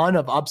ton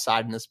of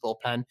upside in this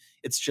bullpen.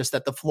 It's just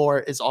that the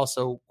floor is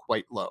also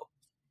quite low.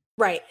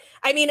 Right.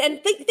 I mean, and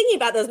thinking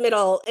about those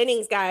middle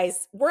innings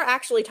guys, we're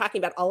actually talking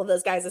about all of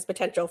those guys as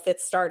potential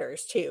fifth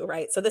starters too,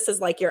 right? So this is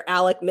like your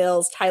Alec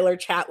Mills, Tyler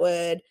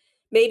Chatwood,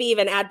 maybe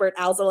even Adbert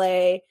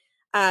Alzolay.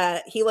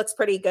 He looks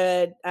pretty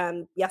good.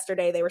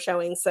 Yesterday they were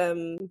showing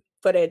some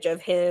footage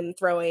of him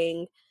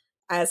throwing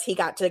as he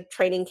got to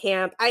training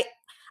camp.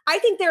 I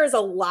think there is a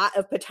lot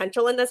of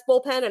potential in this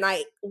bullpen, and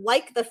I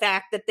like the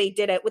fact that they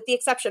did it, with the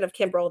exception of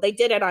Kimbrel, they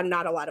did it on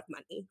not a lot of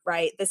money,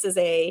 right? This is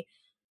a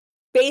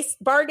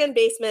bargain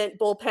basement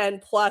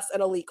bullpen plus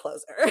an elite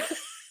closer.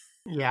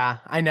 Yeah,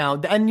 I know.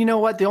 And you know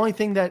what? The only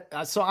thing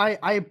that, so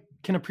I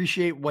can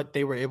appreciate what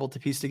they were able to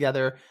piece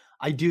together.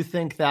 I do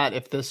think that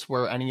if this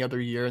were any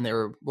other year and they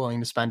were willing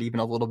to spend even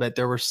a little bit,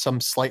 there were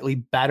some slightly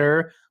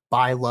better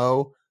buy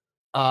low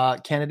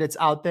candidates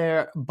out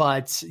there.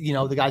 But,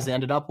 the guys they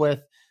ended up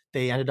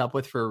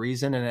with for a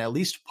reason. And at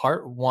least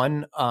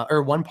one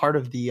part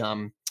of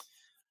the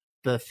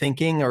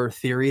thinking or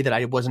theory that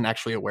I wasn't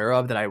actually aware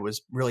of that I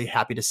was really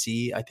happy to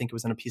see, I think it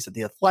was in a piece of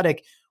The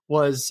Athletic,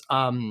 was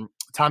Tommy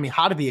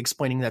Hotovy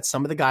explaining that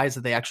some of the guys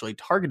that they actually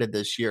targeted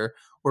this year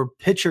were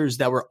pitchers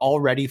that were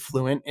already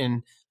fluent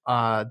in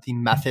the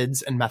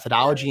methods and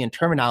methodology and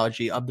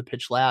terminology of the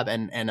pitch lab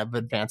and of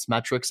advanced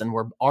metrics, and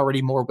were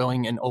already more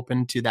willing and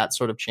open to that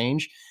sort of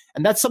change.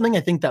 And that's something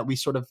I think that we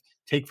sort of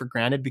take for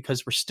granted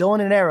because we're still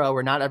in an era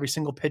where not every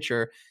single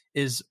pitcher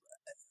is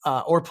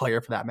or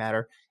player for that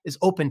matter, is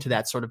open to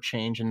that sort of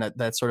change and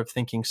that sort of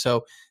thinking.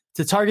 So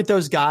to target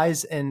those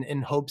guys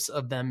in hopes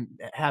of them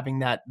having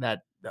that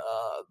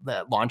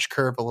launch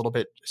curve a little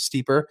bit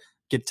steeper,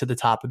 get to the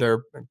top of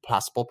their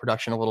possible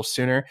production a little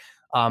sooner.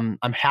 I'm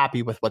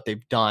happy with what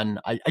they've done.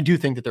 I do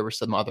think that there were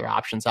some other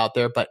options out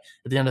there, but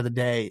at the end of the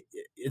day,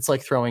 it's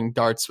like throwing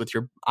darts with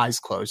your eyes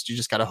closed. You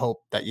just got to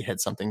hope that you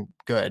hit something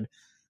good.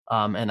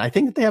 And I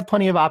think that they have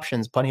plenty of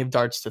options, plenty of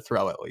darts to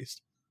throw at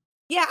least.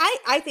 Yeah,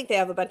 I think they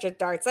have a bunch of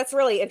darts. That's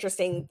really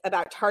interesting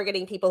about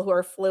targeting people who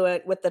are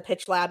fluent with the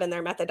pitch lab and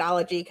their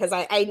methodology, because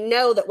I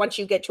know that once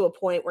you get to a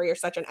point where you're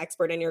such an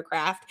expert in your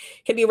craft,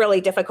 it can be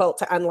really difficult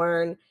to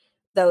unlearn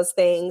those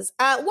things.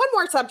 One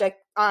more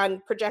subject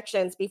on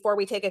projections before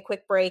we take a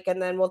quick break,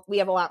 and then we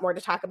have a lot more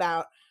to talk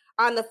about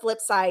on the flip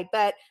side.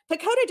 But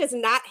PECOTA does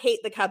not hate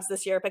the Cubs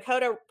this year.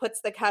 PECOTA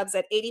puts the Cubs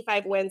at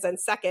 85 wins and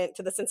second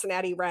to the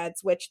Cincinnati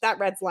Reds, which that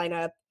Reds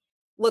lineup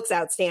looks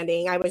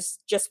outstanding. I was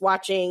just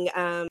watching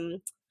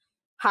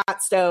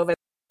Hot Stove, and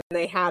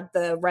they had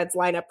the Reds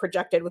lineup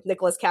projected with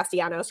Nicholas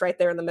Castellanos right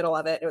there in the middle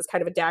of it. It was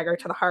kind of a dagger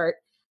to the heart.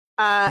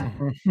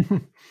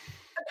 PECOTA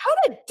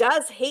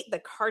does hate the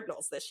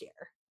Cardinals this year.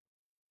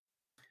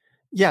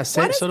 Yeah,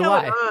 so do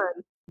I.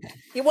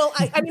 Well,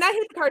 I mean, I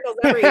hate the Cardinals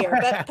every year,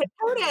 but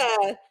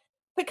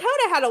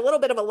PECOTA had a little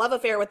bit of a love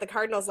affair with the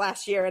Cardinals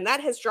last year, and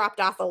that has dropped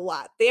off a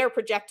lot. They are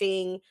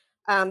projecting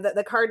that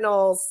the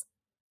Cardinals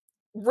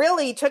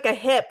really took a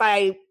hit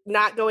by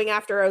not going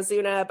after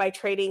Ozuna, by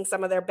trading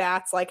some of their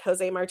bats like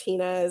Jose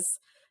Martinez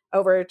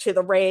over to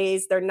the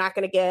Rays. They're not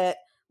going to get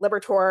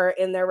Liberatore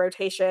in their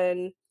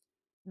rotation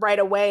right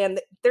away.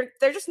 And they're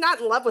just not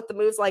in love with the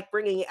moves like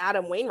bringing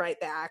Adam Wainwright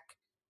back.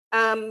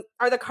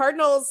 Are the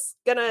Cardinals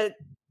going to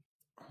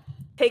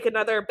take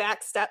another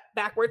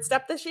backward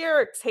step this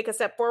year, or take a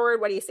step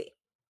forward? What do you see?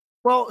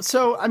 Well,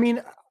 so, I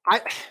mean,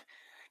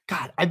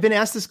 I've been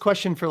asked this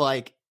question for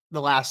like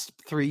the last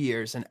 3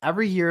 years, and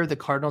every year the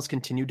Cardinals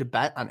continue to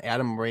bet on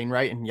Adam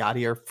Wainwright and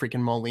Yadier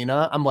freaking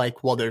Molina. I'm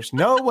like, well, there's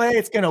no way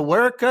it's going to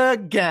work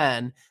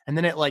again. And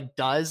then it like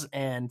does.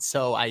 And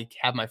so I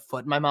have my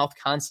foot in my mouth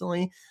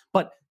constantly,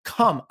 but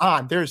come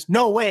on, there's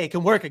no way it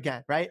can work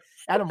again. Right.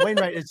 Adam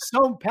Wainwright is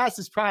so past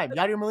his prime.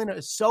 Yadier Molina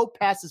is so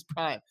past his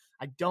prime.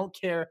 I don't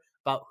care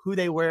about who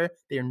they were.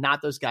 They are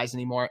not those guys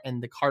anymore.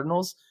 And the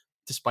Cardinals,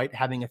 despite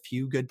having a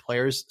few good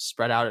players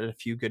spread out at a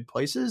few good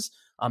places,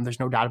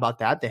 there's no doubt about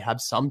that. They have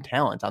some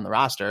talent on the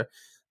roster.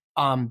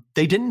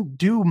 they didn't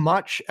do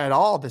much at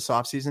all this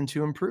offseason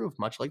to improve,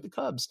 much like the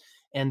Cubs.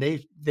 And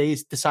they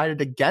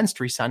decided against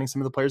re-signing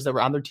some of the players that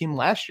were on their team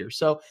last year.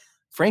 So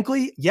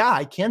frankly, yeah,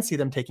 I can see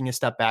them taking a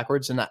step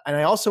backwards. And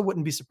I also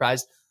wouldn't be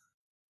surprised,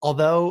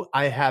 although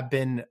I have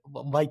been,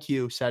 like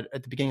you said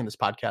at the beginning of this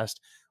podcast,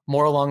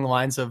 more along the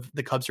lines of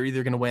the Cubs are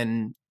either going to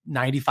win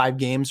 95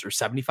 games or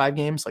 75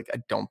 games. Like,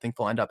 I don't think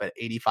they'll end up at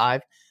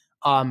 85.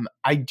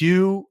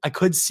 I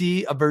could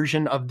see a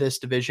version of this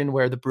division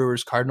where the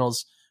Brewers,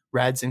 Cardinals,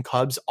 Reds, and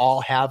Cubs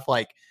all have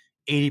like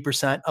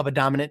 80% of a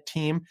dominant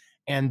team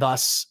and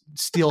thus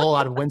steal a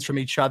lot of wins from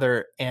each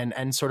other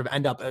and sort of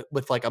end up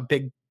with like a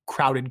big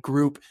crowded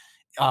group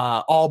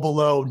all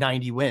below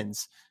 90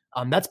 wins.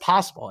 That's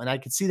possible. And I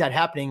could see that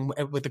happening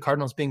with the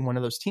Cardinals being one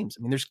of those teams.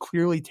 I mean, there's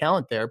clearly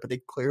talent there, but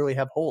they clearly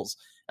have holes.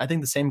 I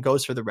think the same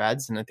goes for the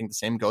Reds, and I think the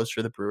same goes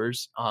for the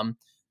Brewers.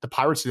 The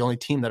Pirates are the only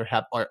team that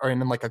are in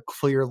like a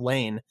clear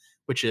lane,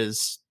 which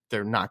is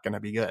they're not going to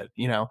be good,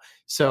 you know?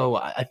 So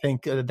I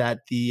think that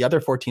the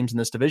other four teams in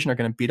this division are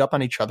going to beat up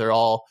on each other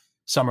all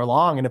summer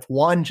long. And if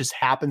one just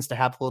happens to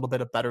have a little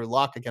bit of better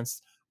luck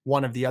against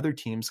one of the other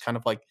teams, kind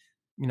of like,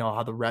 you know,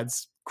 how the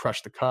Reds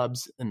crushed the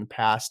Cubs in the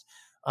past,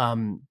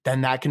 then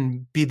that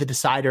can be the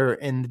decider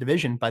in the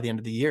division by the end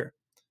of the year.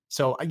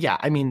 So yeah,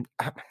 I mean,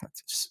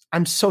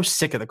 I'm so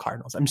sick of the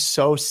Cardinals. I'm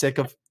so sick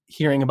of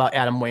hearing about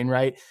Adam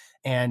Wainwright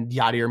and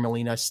Yadier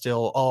Molina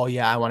still. Oh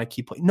yeah, I want to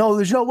keep playing. No,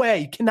 there's no way.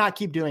 You cannot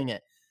keep doing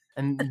it.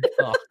 And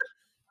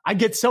I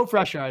get so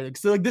frustrated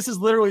because like this is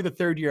literally the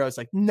third year. I was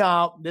like,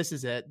 no, this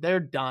is it. They're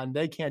done.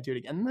 They can't do it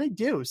again. And they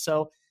do.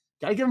 So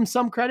gotta give them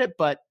some credit,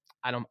 but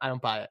I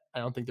don't buy it. I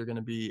don't think they're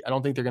going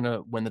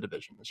to win the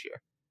division this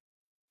year.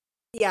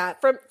 Yeah,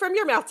 from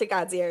your mouth to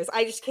God's ears.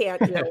 I just can't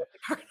deal with the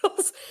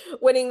Cardinals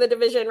winning the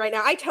division right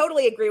now. I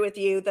totally agree with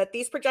you that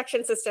these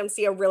projection systems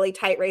see a really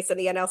tight race in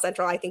the NL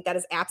Central. I think that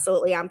is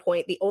absolutely on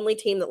point. The only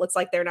team that looks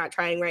like they're not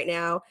trying right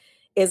now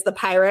is the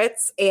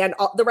Pirates, and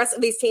the rest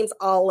of these teams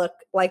all look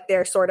like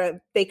they're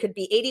they could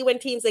be 80-win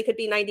teams, they could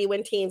be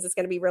 90-win teams. It's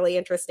going to be really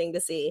interesting to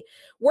see.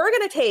 We're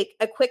going to take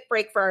a quick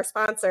break for our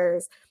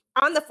sponsors.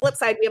 On the flip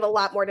side, we have a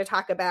lot more to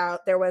talk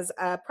about. There was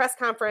a press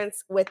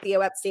conference with Theo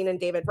Epstein and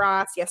David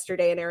Ross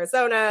yesterday in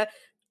Arizona.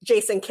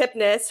 Jason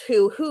Kipnis,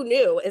 who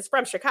knew, is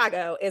from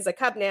Chicago, is a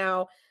Cub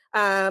now,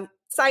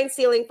 sign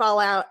stealing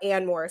fallout,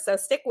 and more. So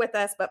stick with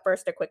us, but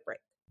first, a quick break.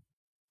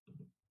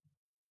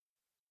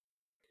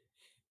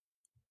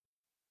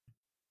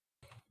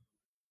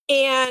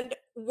 And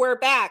we're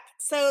back.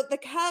 So the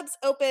Cubs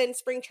opened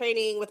spring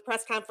training with a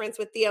press conference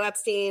with Theo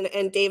Epstein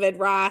and David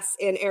Ross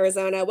in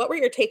Arizona. What were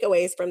your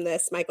takeaways from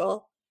this,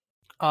 Michael?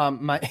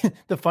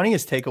 The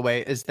funniest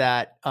takeaway is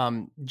that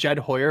Jed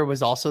Hoyer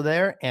was also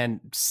there, and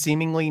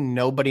seemingly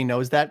nobody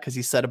knows that because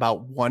he said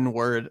about one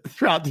word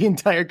throughout the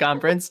entire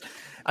conference.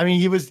 I mean,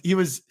 he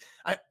was.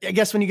 I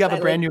guess when you got a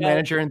brand new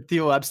manager and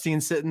Theo Epstein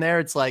sitting there,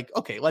 it's like,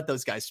 okay, let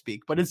those guys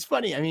speak. But it's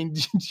funny. I mean,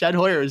 Jed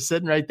Hoyer is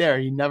sitting right there.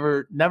 He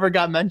never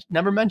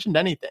mentioned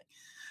anything.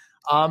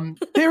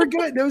 They were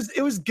good.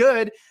 It was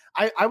good.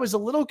 I was a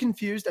little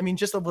confused. I mean,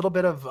 just a little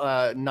bit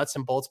of nuts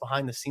and bolts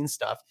behind the scenes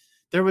stuff.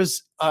 There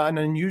was an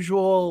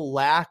unusual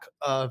lack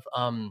of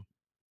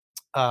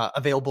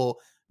available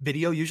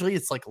video. Usually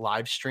it's like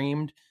live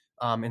streamed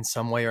in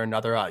some way or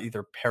another,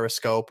 either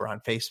Periscope or on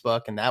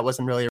Facebook, and that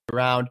wasn't really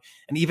around.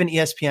 And even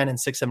ESPN and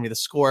 670 The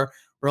Score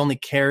were only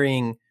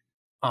carrying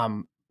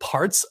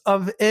parts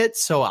of it.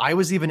 So I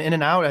was even in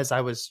and out as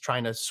I was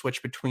trying to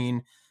switch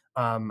between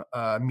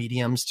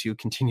mediums to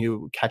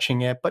continue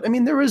catching it. But I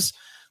mean, there was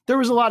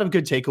a lot of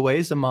good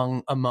takeaways.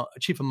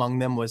 Chief among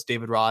them was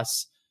David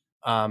Ross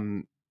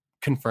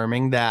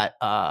confirming that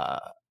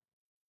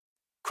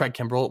Craig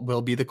Kimbrell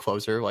will be the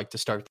closer, like to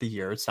start the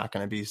year. It's not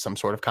going to be some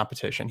sort of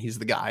competition. He's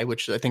the guy,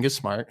 which I think is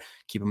smart.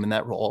 Keep him in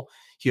that role.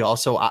 He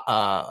also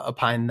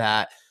opined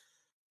that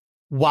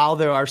while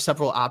there are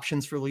several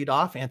options for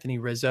leadoff, Anthony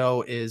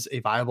Rizzo is a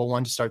viable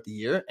one to start the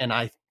year. And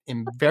I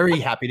am very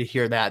happy to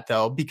hear that,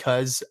 though,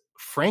 because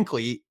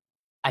frankly,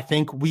 I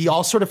think we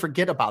all sort of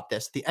forget about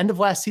this. The end of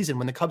last season,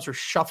 when the Cubs were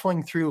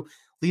shuffling through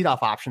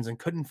leadoff options and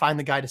couldn't find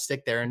the guy to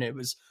stick there, and it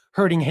was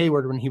hurting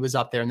Hayward when he was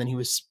up there, and then he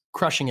was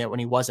crushing it when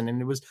he wasn't,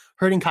 and it was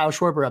hurting Kyle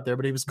Schwarber up there,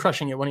 but he was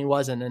crushing it when he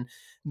wasn't. And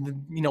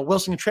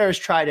Wilson Contreras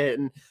tried it,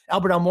 and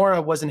Albert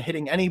Almora wasn't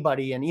hitting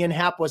anybody, and Ian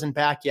Happ wasn't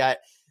back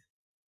yet.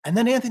 And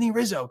then Anthony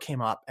Rizzo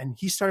came up, and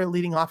he started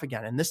leading off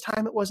again. And this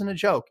time it wasn't a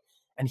joke,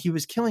 and he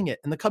was killing it.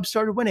 And the Cubs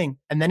started winning,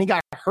 and then he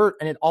got hurt,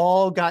 and it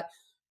all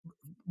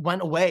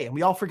went away, and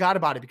we all forgot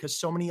about it because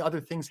so many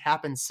other things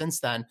happened since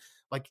then,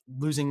 like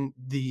losing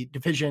the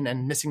division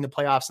and missing the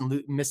playoffs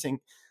and missing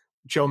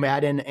Joe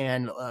Madden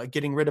and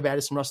getting rid of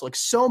Addison Russell. Like,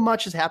 so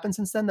much has happened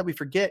since then that we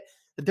forget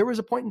that there was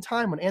a point in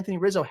time when Anthony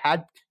Rizzo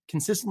had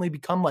consistently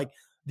become like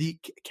the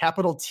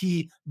capital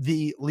T,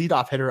 the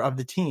leadoff hitter of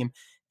the team.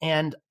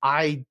 And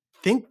I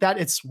think that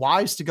it's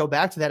wise to go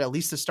back to that, at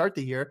least to start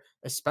the year,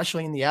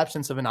 especially in the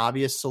absence of an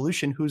obvious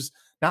solution who's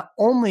not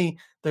only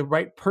the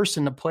right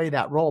person to play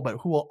that role, but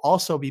who will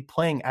also be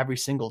playing every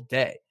single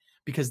day.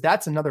 Because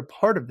that's another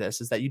part of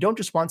this, is that you don't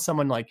just want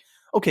someone like,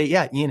 Okay,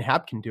 yeah, Ian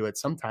Happ can do it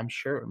sometimes,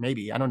 sure,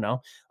 maybe, I don't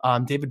know.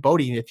 David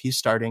Bodie, if he's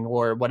starting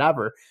or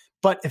whatever.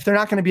 But if they're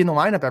not going to be in the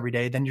lineup every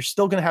day, then you're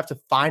still going to have to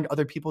find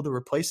other people to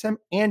replace him,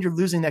 and you're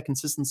losing that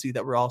consistency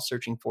that we're all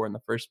searching for in the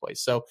first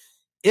place. So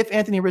if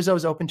Anthony Rizzo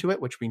is open to it,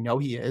 which we know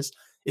he is,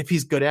 if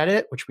he's good at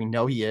it, which we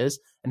know he is,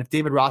 and if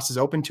David Ross is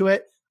open to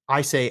it,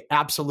 I say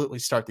absolutely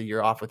start the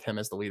year off with him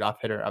as the leadoff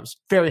hitter. I was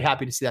very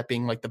happy to see that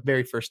being like the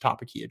very first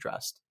topic he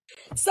addressed.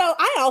 So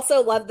I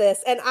also love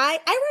this. And I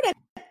wrote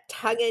a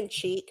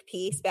tongue-in-cheek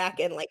piece back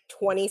in like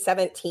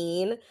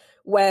 2017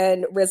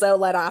 when Rizzo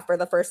led off for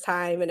the first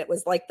time. And it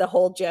was like the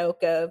whole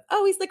joke of,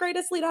 oh, he's the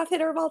greatest leadoff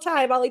hitter of all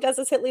time. All he does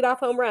is hit leadoff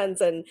home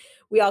runs. And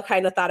we all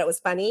kind of thought it was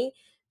funny.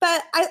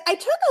 But I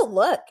took a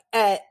look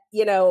at,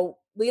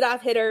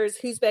 leadoff hitters,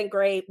 who's been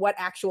great, what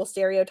actual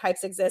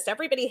stereotypes exist.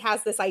 Everybody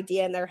has this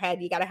idea in their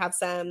head. You got to have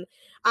some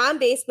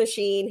on-base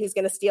machine who's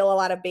going to steal a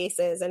lot of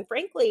bases. And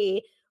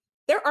frankly,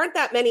 there aren't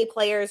that many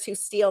players who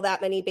steal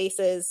that many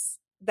bases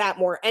that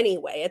more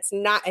anyway. It's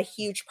not a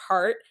huge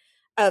part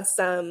of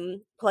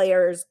some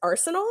players'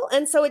 arsenal.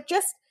 And so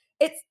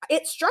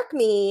it struck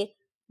me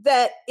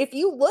that if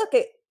you look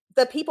at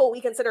the people we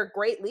consider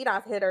great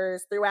leadoff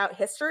hitters throughout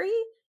history,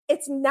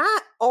 it's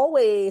not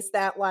always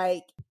that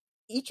like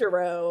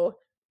Ichiro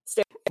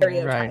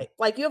stereotype. Right.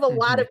 Like you have a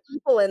lot of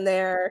people in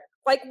there,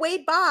 like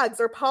Wade Boggs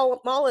or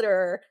Paul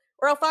Molitor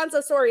or Alfonso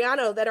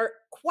Soriano, that are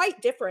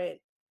quite different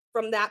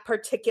from that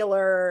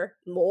particular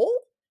mold.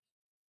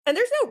 And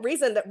there's no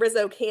reason that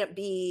Rizzo can't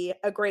be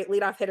a great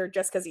leadoff hitter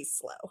just because he's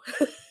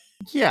slow.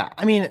 Yeah.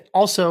 I mean,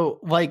 also,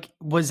 like,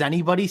 was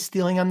anybody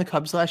stealing on the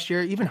Cubs last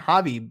year? Even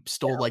Javi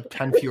stole like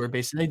 10 fewer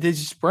bases. They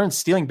just weren't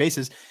stealing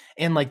bases.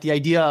 And like the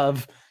idea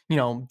of,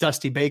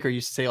 Dusty Baker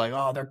used to say like,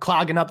 oh, they're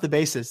clogging up the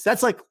bases.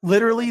 That's like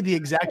literally the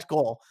exact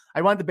goal.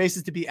 I want the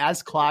bases to be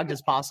as clogged as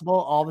possible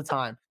all the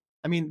time.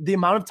 I mean, the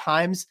amount of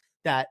times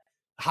that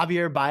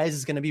Javier Baez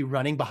is going to be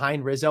running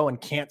behind Rizzo and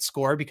can't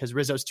score because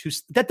Rizzo's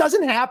that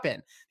doesn't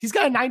happen. He's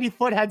got a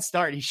 90-foot head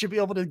start. He should be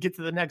able to get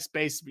to the next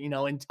base,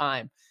 in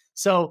time.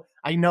 So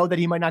I know that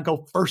he might not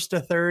go first to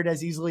third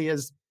as easily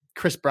as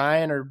Chris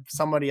Bryant or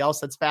somebody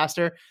else that's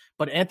faster,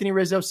 but Anthony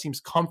Rizzo seems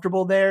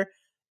comfortable there.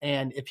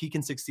 And if he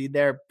can succeed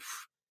there,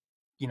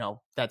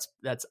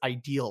 that's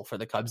ideal for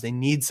the Cubs. They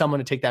need someone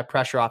to take that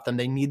pressure off them.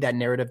 They need that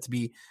narrative to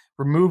be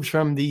removed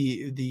from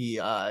the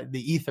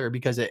ether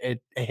because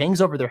it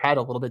hangs over their head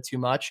a little bit too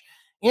much.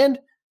 And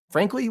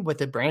frankly, with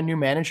a brand new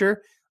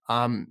manager,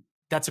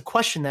 that's a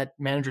question that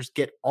managers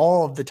get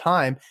all of the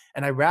time.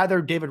 And I'd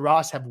rather David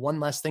Ross have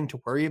one less thing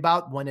to worry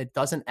about when it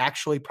doesn't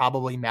actually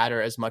probably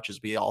matter as much as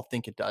we all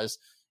think it does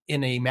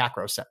in a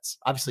macro sense.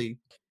 Obviously,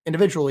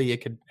 individually,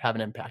 it could have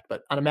an impact,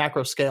 but on a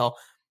macro scale,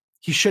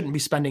 he shouldn't be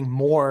spending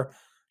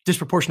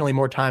disproportionately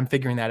more time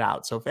figuring that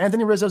out. So if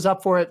Anthony Rizzo's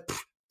up for it,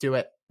 do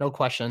it. No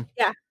question.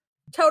 Yeah,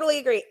 totally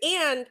agree.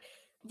 And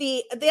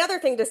the other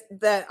thing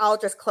that I'll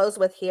just close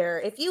with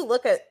here, if you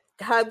look at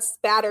Cubs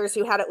batters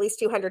who had at least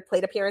 200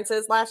 plate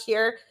appearances last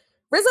year,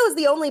 Rizzo is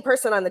the only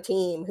person on the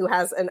team who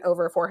has an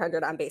over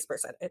 400 on base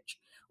percentage.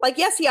 Like,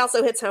 yes, he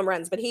also hits home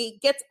runs, but he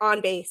gets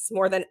on base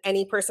more than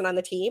any person on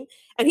the team.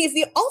 And he's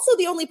also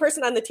the only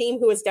person on the team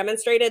who has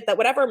demonstrated that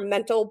whatever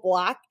mental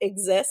block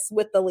exists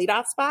with the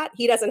leadoff spot,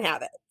 he doesn't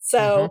have it.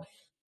 So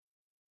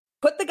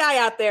put the guy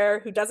out there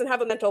who doesn't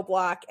have a mental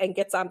block and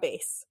gets on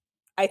base.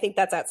 I think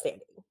that's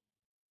outstanding.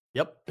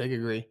 Yep, big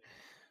agree.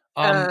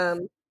 Go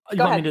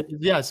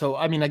ahead. So,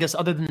 I mean, I guess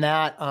other than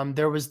that,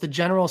 there was the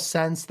general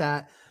sense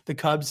that the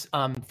Cubs,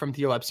 from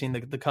Theo Epstein,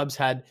 the Cubs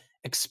had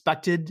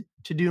expected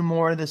to do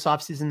more this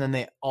offseason than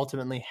they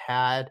ultimately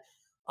had.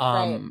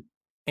 Right.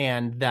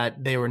 And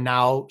that they were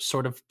now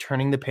sort of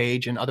turning the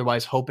page and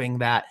otherwise hoping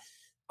that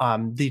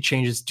the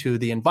changes to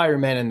the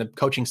environment and the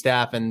coaching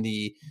staff and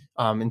the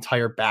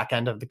entire back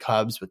end of the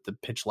Cubs with the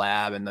pitch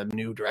lab and the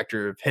new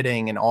director of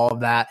hitting and all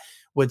of that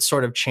would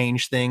sort of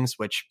change things,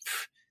 which,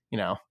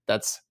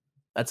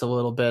 that's a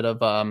little bit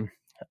of,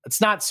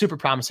 it's not super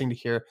promising to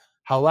hear.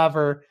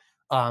 However,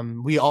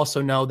 we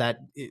also know that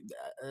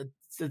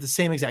at the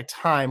same exact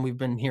time, we've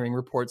been hearing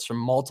reports from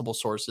multiple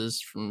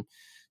sources from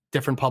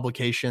different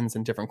publications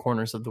in different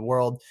corners of the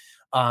world,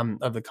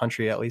 of the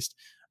country, at least,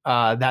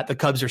 that the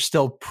Cubs are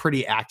still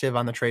pretty active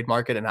on the trade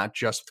market, and not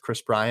just with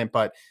Chris Bryant,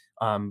 but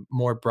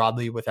more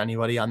broadly with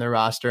anybody on their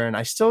roster. And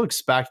I still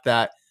expect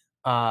that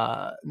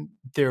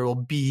there will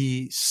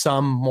be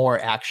some more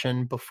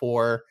action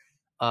before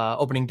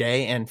opening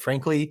day. And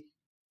frankly,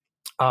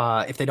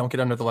 if they don't get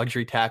under the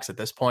luxury tax at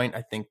this point,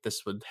 I think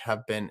this would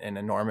have been an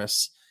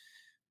enormous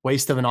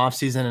waste of an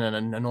offseason and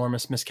an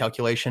enormous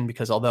miscalculation,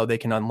 because although they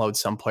can unload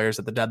some players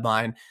at the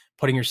deadline,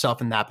 putting yourself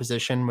in that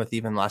position with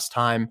even less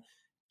time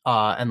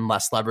and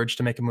less leverage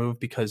to make a move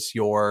because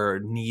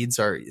your needs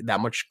are that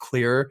much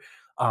clearer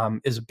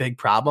is a big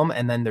problem.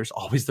 And then there's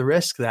always the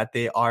risk that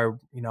they are,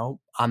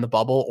 on the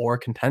bubble or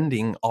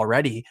contending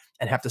already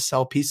and have to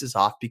sell pieces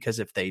off, because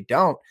if they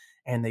don't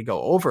and they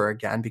go over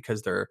again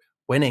because they're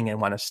winning and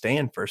want to stay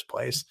in first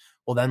place,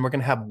 well, then we're going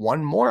to have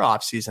one more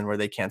offseason where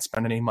they can't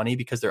spend any money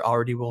because there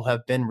already will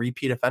have been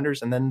repeat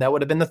offenders. And then that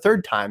would have been the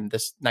third time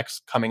this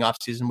next coming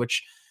offseason,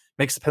 which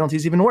makes the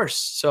penalties even worse.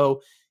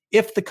 So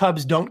if the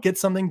Cubs don't get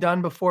something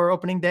done before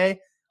opening day,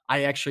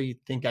 I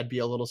actually think I'd be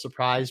a little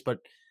surprised, but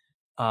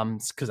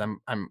because I'm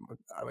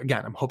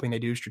hoping they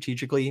do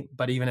strategically,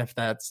 but even if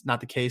that's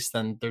not the case,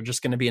 then they're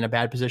just going to be in a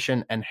bad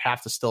position and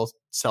have to still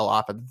sell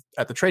off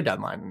at the trade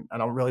deadline. I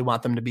don't really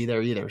want them to be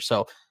there either.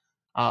 So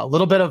a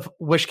little bit of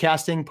wish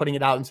casting, putting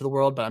it out into the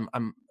world, but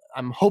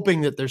I'm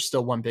hoping that there's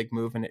still one big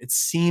move, and it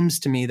seems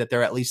to me that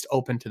they're at least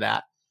open to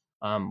that,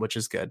 which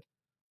is good.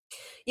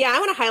 Yeah, I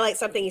want to highlight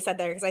something you said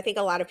there because I think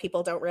a lot of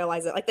people don't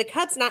realize it. Like the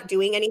Cubs not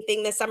doing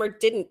anything this summer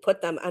didn't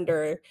put them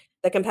under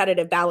the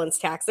competitive balance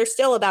tax. They're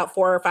still about $4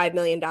 or $5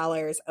 million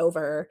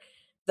over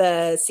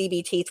the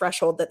CBT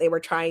threshold that they were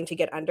trying to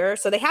get under.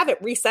 So they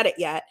haven't reset it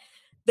yet.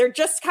 They're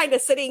just kind of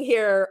sitting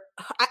here,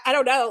 I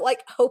don't know,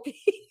 like hoping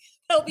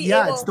they'll be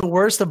able. It's the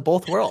worst of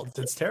both worlds.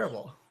 It's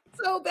terrible.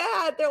 So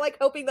bad. They're like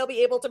hoping they'll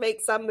be able to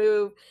make some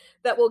move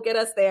that will get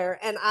us there.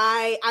 And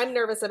I'm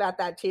nervous about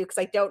that too, because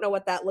I don't know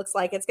what that looks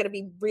like. It's going to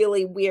be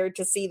really weird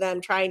to see them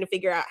trying to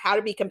figure out how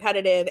to be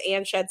competitive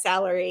and shed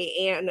salary.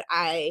 And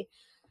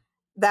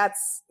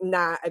that's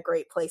not a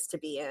great place to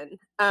be in.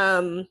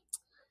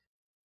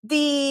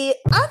 The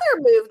other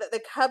move that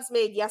the Cubs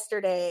made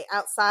yesterday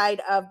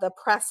outside of the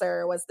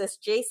presser was this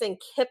Jason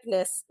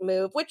Kipnis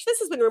move, which this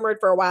has been rumored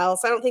for a while.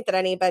 So I don't think that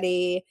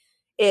anybody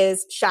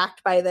is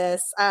shocked by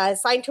this.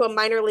 Signed to a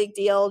minor league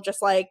deal,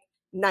 just like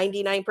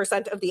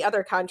 99% of the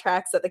other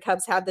contracts that the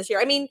Cubs had this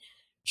year. I mean,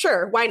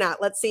 sure, why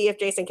not? Let's see if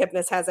Jason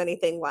Kipnis has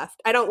anything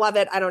left. I don't love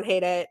it. I don't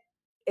hate it.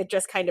 It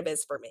just kind of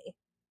is for me.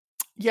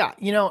 Yeah,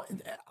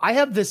 I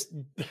have this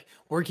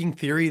working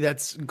theory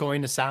that's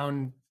going to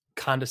sound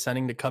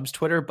condescending to Cubs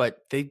Twitter,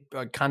 but they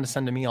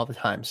condescend to me all the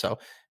time. So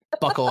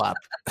buckle up.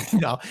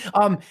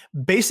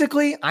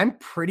 Basically, I'm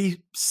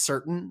pretty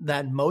certain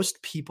that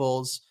most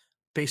people's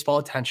baseball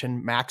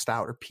attention maxed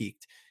out or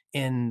peaked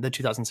in the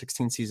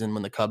 2016 season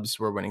when the Cubs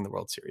were winning the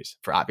World Series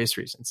for obvious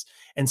reasons.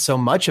 And so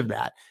much of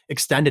that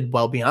extended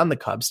well beyond the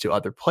Cubs to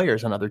other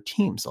players on other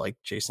teams, like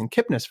Jason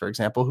Kipnis, for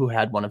example, who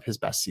had one of his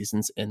best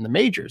seasons in the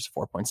majors,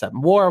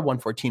 4.7 WAR,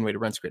 114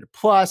 weighted runs created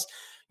plus,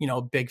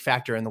 big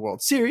factor in the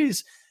World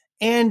Series.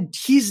 And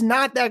he's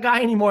not that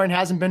guy anymore and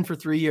hasn't been for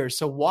 3 years.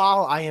 So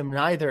while I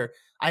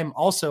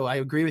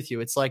agree with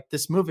you. It's like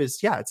this move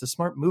it's a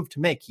smart move to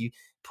make. He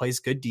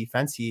plays good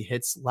defense. He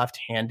hits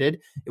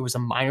left-handed. It was a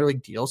minor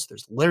league deal, so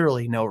there's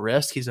literally no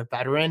risk. He's a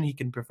veteran. He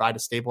can provide a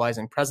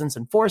stabilizing presence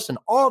and force, and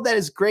all of that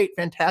is great,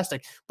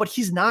 fantastic. But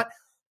he's not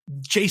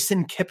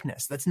Jason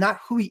Kipnis. That's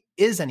not who he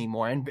is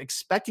anymore. And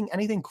expecting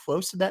anything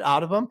close to that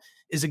out of him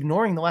is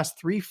ignoring the last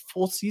 3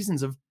 full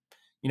seasons of,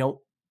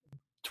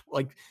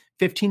 like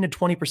 15 to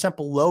 20%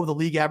 below the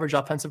league average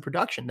offensive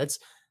production. That's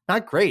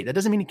not great. That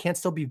doesn't mean he can't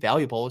still be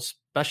valuable,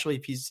 especially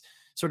if he's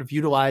sort of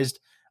utilized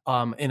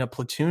in a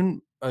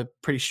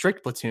pretty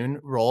strict platoon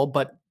role.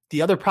 But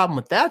the other problem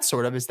with that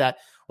sort of is that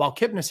while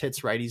Kipnis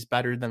hits righties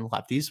better than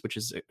lefties, which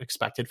is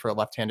expected for a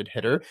left-handed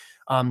hitter,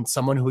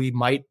 someone who he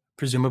might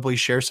presumably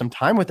share some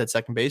time with at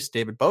second base,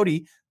 David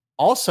Bote,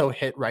 also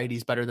hit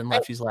righties better than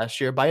lefties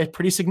last year by a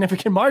pretty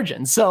significant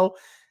margin. So,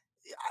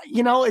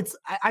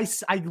 I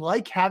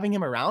like having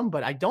him around,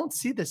 but I don't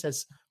see this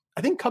as,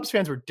 I think Cubs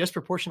fans were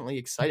disproportionately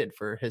excited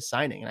for his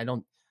signing. And I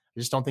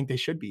just don't think they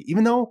should be,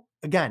 even though,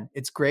 again,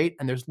 it's great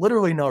and there's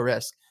literally no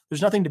risk.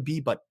 There's nothing to be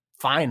but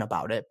fine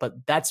about it. But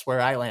that's where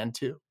I land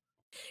too.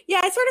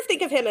 Yeah, I sort of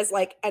think of him as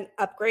like an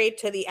upgrade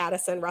to the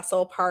Addison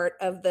Russell part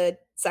of the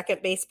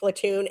second base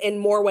platoon in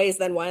more ways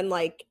than one,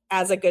 like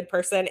as a good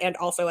person and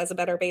also as a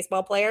better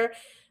baseball player,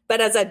 but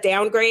as a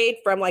downgrade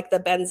from like the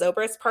Ben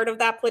Zobrist part of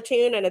that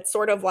platoon. And it's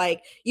sort of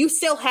like you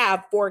still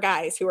have 4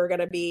 guys who are going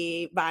to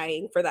be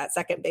vying for that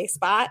second base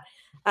spot,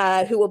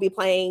 who will be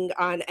playing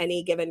on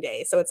any given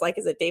day. So it's like,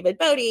 is it David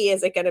Bote?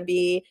 Is it going to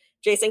be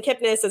Jason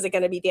Kipnis? Is it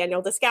going to be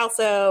Daniel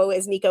Descalso?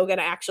 Is Nico going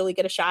to actually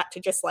get a shot to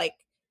just like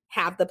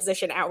have the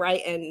position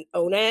outright and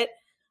own it?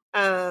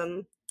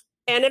 And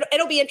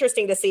it'll be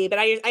interesting to see, but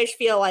I just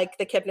feel like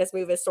the Kipnis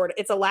move is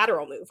it's a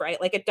lateral move, right?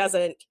 Like it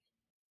doesn't,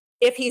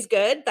 if he's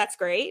good, that's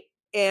great.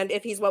 And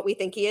if he's what we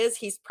think he is,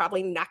 he's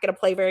probably not going to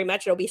play very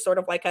much. It'll be sort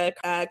of like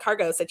a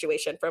Cargo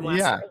situation from last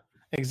year.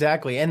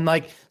 Exactly. And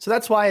so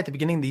that's why at the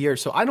beginning of the year,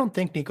 so I don't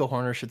think Nico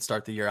Hoerner should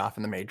start the year off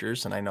in the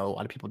majors. And I know a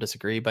lot of people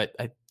disagree, but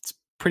it's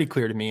pretty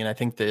clear to me. And I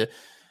think the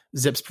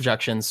Zips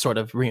projections sort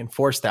of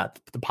reinforce that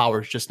the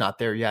power is just not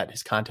there yet.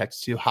 His contact is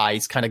too high.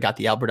 He's kind of got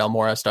the Albert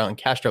Almora, Starlin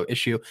Castro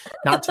issue,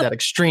 not to that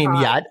extreme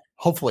yet.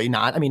 Hopefully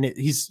not. I mean,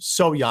 he's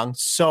so young,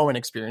 so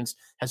inexperienced,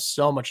 has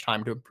so much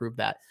time to improve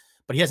that,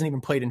 but he hasn't even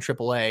played in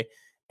AAA.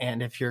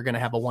 And if you're going to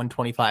have a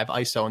 125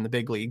 ISO in the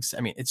big leagues,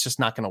 I mean, it's just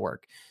not going to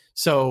work.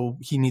 So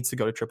he needs to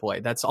go to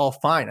AAA. That's all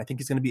fine. I think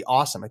he's going to be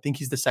awesome. I think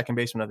he's the second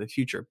baseman of the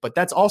future. But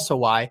that's also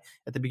why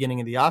at the beginning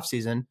of the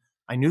offseason,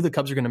 I knew the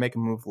Cubs were going to make a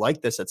move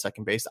like this at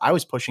second base. I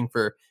was pushing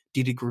for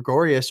Didi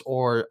Gregorius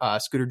or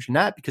Scooter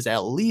Gennett because at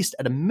least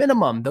at a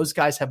minimum, those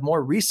guys have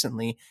more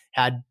recently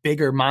had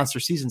bigger monster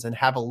seasons and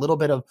have a little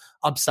bit of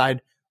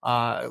upside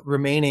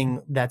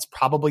remaining that's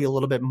probably a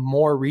little bit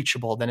more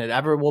reachable than it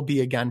ever will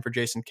be again for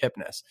Jason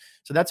Kipnis.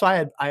 So that's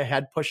why I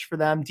had pushed for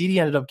them. Didi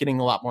ended up getting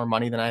a lot more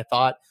money than I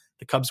thought.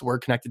 The Cubs were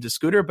connected to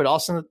Scooter, but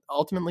also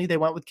ultimately they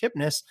went with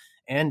Kipnis.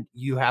 And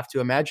you have to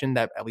imagine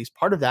that at least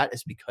part of that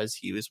is because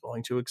he was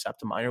willing to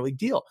accept a minor league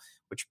deal,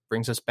 which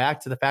brings us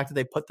back to the fact that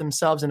they put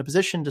themselves in a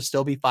position to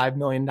still be $5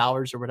 million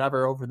or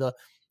whatever over the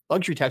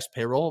luxury tax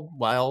payroll,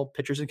 while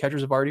pitchers and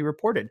catchers have already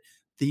reported.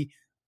 The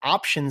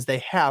options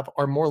they have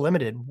are more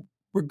limited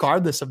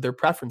regardless of their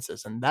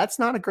preferences. And that's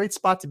not a great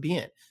spot to be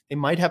in. They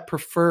might have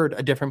preferred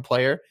a different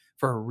player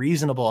for a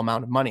reasonable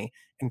amount of money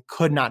and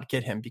could not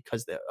get him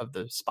because of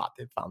the spot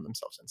they've found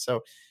themselves in.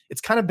 So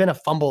it's kind of been a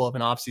fumble of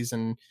an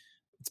offseason.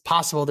 It's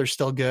possible they're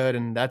still good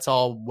and that's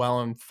all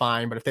well and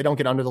fine. But if they don't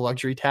get under the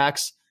luxury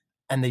tax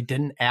and they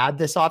didn't add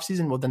this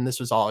offseason, well, then this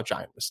was all a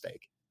giant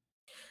mistake.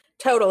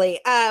 Totally.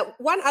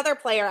 One other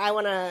player I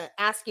want to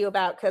ask you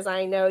about, because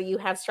I know you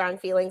have strong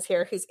feelings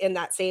here, who's in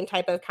that same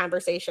type of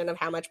conversation of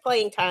how much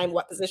playing time,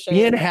 what position.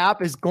 Ian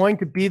Happ is going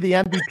to be the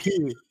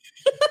MVP.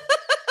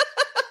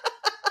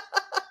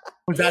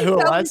 Was that who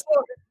it was?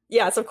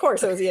 Yes, of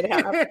course it was Ian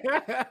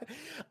Happ.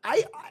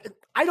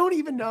 I don't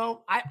even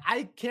know.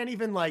 I can't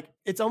even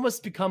it's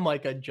almost become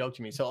like a joke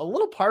to me. So a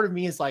little part of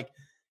me is like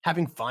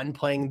having fun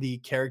playing the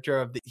character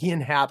of the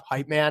Ian Happ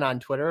hype man on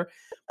Twitter,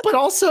 but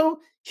also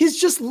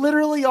he's just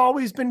literally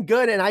always been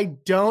good. And I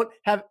don't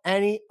have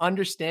any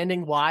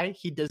understanding why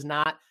he does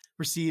not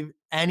receive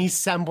any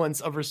semblance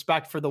of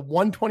respect for the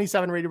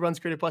 127 rated runs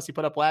created plus he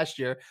put up last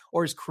year,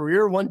 or his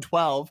career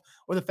 112,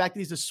 or the fact that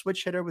he's a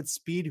switch hitter with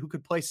speed who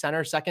could play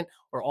center, second,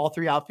 or all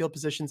three outfield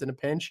positions in a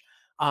pinch.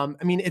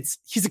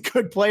 He's a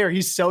good player.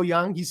 He's so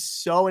young. He's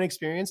so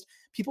inexperienced.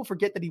 People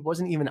forget that he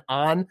wasn't even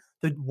on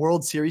the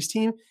World Series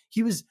team.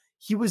 He was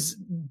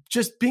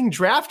just being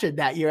drafted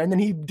that year. And then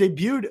he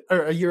debuted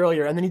a year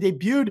earlier. And then he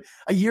debuted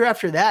a year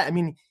after that. I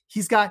mean,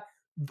 he's got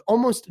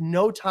almost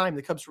no time.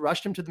 The Cubs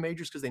rushed him to the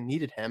majors because they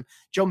needed him.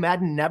 Joe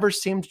Madden never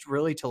seemed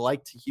really to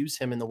like to use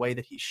him in the way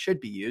that he should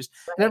be used.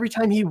 And every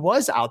time he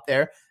was out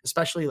there,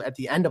 especially at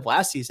the end of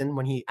last season,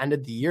 when he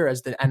ended the year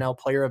as the NL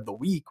Player of the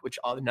Week, which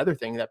another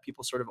thing that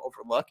people sort of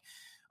overlook,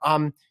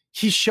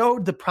 he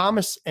showed the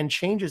promise and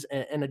changes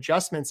and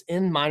adjustments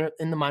in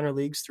the minor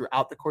leagues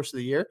throughout the course of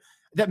the year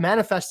that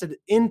manifested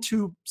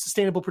into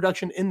sustainable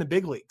production in the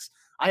big leagues.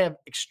 I have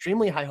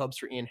extremely high hopes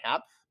for Ian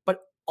Happ,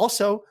 but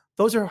also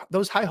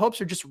those high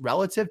hopes are just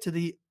relative to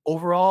the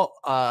overall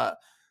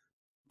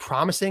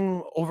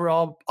promising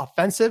overall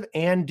offensive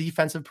and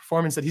defensive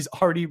performance that he's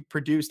already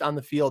produced on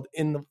the field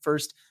in the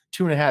first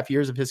 2.5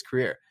 years of his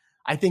career.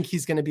 I think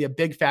he's going to be a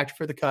big factor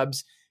for the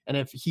Cubs. And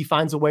if he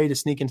finds a way to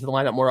sneak into the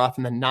lineup more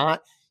often than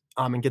not,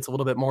 and gets a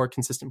little bit more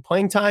consistent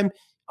playing time,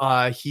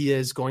 he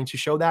is going to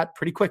show that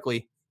pretty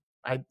quickly.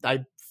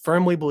 I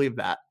firmly believe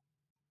that.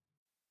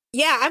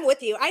 Yeah, I'm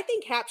with you. I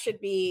think Happ should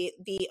be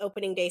the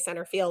opening day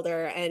center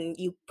fielder, and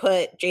you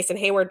put Jason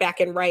Hayward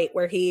back in right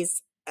where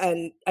he's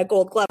a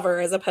Gold Glover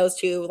as opposed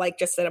to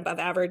just an above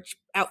average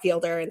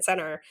outfielder in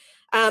center.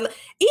 Ian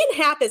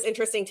Happ is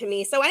interesting to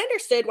me. So I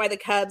understood why the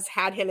Cubs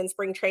had him in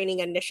spring training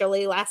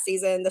initially last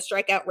season. The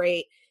strikeout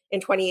rate in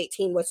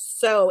 2018 was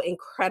so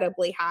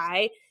incredibly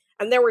high.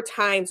 And there were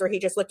times where he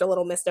just looked a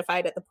little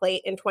mystified at the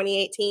plate in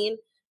 2018.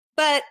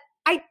 But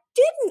I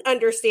didn't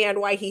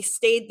understand why he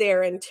stayed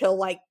there until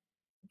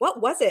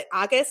what was it?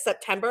 August,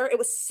 September? It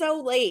was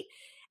so late.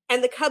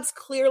 And the Cubs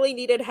clearly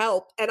needed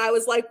help. And I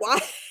was like,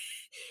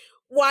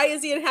 why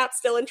is Ian Happ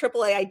still in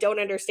AAA? I don't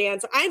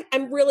understand. So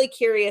I'm really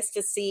curious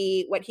to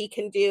see what he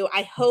can do.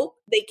 I hope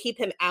they keep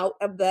him out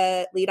of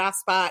the leadoff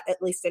spot,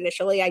 at least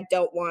initially. I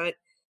don't want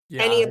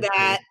any of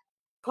that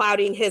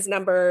clouding his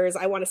numbers.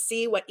 I want to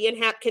see what Ian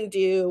Happ can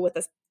do with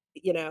us,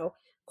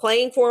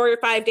 playing 4 or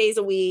 5 days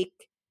a week,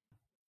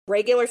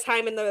 regular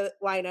time in the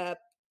lineup.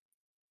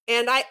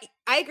 And I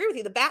agree with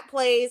you. The bat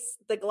plays,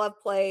 the glove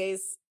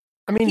plays.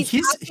 I mean,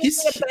 he's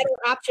a better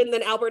option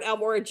than Albert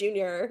Almora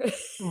Jr.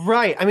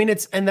 Right. I mean,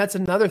 and that's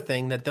another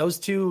thing that those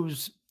two,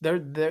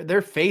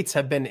 their fates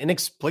have been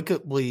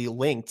inexplicably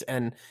linked.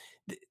 And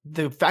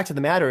the fact of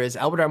the matter is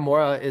Albert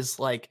Almora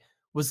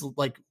was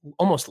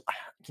almost,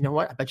 you know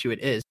what? I bet you it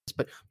is,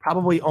 but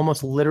probably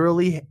almost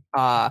literally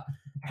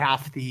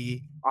half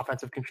the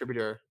offensive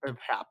contributor of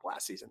Happ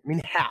last season. I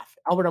mean, half.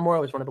 Albert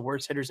Almora was one of the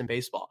worst hitters in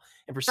baseball.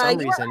 And for some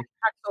reason...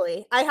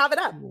 Actually, I have it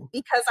up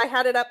because I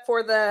had it up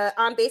for the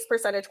on-base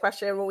percentage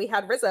question when we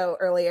had Rizzo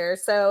earlier.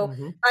 So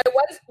I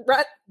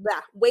was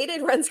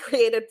weighted runs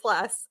created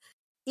plus.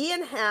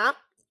 Ian Happ,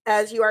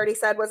 as you already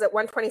said, was at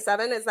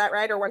 127. Is that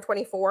right? Or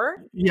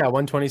 124? Yeah,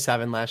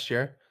 127 last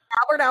year.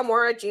 Albert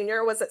Almora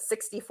Jr. was at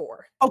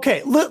 64.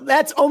 Okay, look,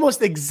 that's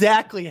almost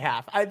exactly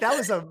half. That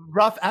was a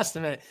rough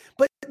estimate,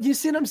 but you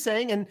see what I'm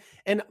saying?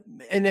 And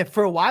if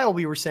for a while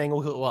we were saying,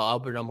 well,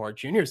 Albert Almora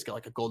Jr. has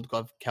got a Gold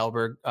Glove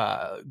caliber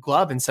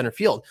glove in center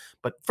field.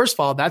 But first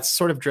of all, that's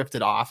sort of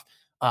drifted off,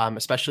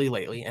 especially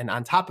lately. And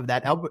on top of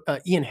that,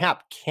 Ian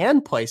Happ can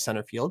play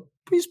center field.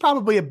 He's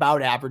probably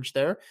about average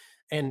there.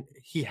 and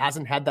he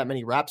hasn't had that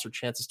many reps or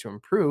chances to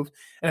improve.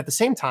 And at the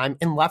same time,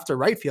 in left or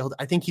right field,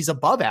 I think he's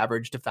above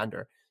average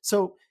defender.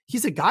 So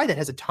he's a guy that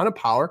has a ton of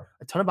power,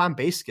 a ton of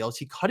on-base skills.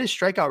 He cut his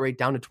strikeout rate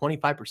down to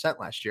 25%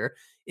 last year,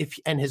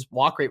 and his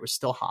walk rate was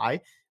still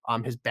high.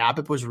 His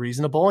BABIP was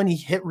reasonable, and he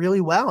hit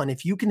really well. And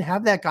if you can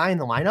have that guy in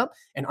the lineup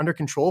and under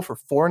control for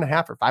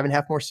 4.5 or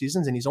 5.5 more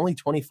seasons, and he's only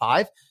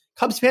 25,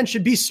 Cubs fans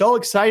should be so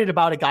excited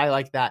about a guy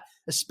like that,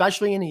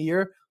 especially in a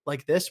year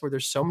like this where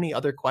there's so many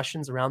other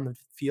questions around the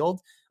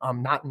field,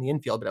 not in the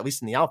infield, but at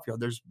least in the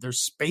outfield. There's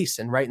space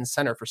in right and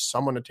center for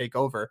someone to take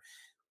over.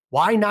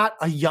 Why not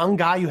a young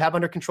guy you have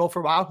under control for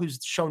a while who's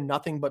shown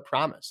nothing but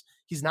promise?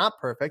 He's not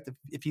perfect.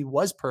 If he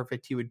was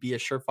perfect, he would be a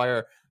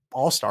surefire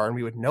all-star, and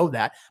we would know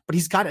that. But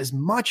he's got as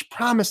much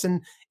promise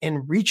and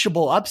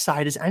reachable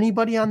upside as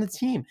anybody on the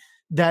team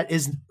that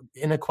is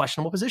in a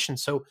questionable position.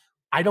 So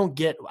I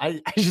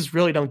just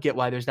really don't get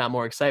why there's not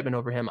more excitement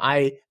over him.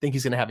 I think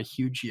he's going to have a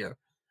huge year,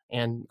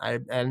 and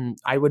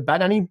I would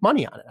bet any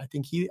money on it. I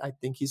think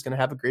he's going to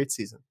have a great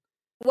season.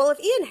 Well,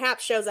 if Ian Happ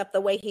shows up the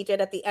way he did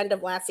at the end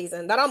of last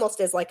season, that almost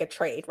is like a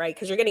trade, right?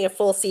 Because you're getting a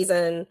full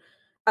season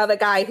of a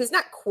guy who's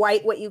not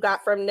quite what you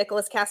got from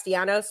Nicholas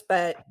Castellanos,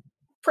 but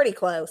pretty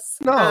close.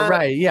 No,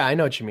 right. Yeah, I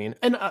know what you mean.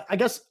 And I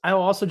guess I'll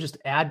also just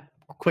add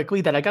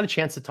quickly that I got a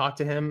chance to talk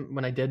to him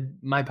when I did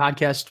my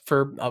podcast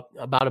for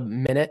about a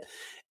minute.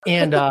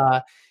 And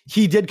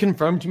he did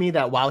confirm to me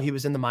that while he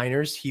was in the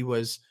minors, he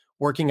was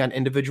working on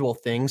individual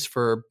things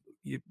for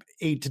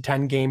 8 to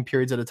 10 game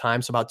periods at a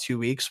time. So about 2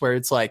 weeks, where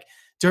it's like,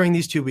 during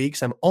these 2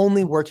 weeks, I'm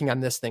only working on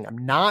this thing. I'm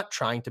not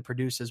trying to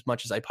produce as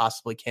much as I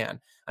possibly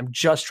can. I'm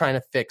just trying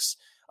to fix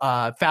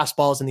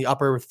fastballs in the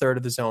upper third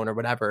of the zone or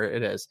whatever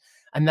it is.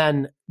 And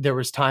then there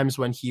was times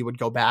when he would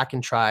go back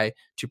and try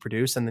to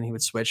produce, and then he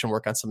would switch and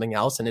work on something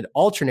else. And it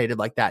alternated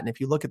like that. And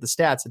if you look at the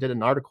stats, I did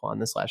an article on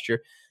this last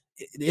year.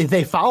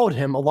 They followed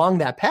him along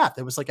that path.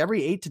 It was like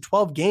every 8 to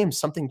 12 games,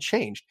 something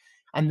changed.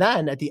 And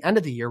then at the end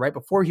of the year, right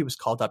before he was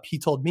called up, he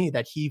told me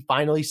that he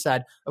finally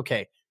said,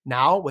 okay,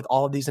 now with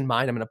all of these in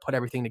mind, I'm going to put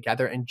everything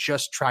together and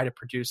just try to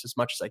produce as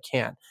much as I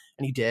can.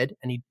 And he did,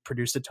 and he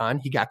produced a ton.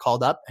 He got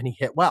called up and he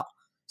hit well.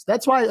 So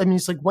that's why, I mean,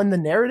 it's like when the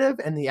narrative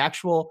and the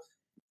actual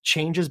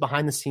changes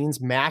behind the scenes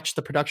match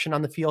the production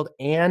on the field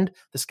and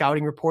the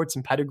scouting reports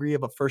and pedigree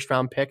of a first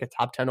round pick, a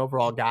top 10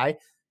 overall guy,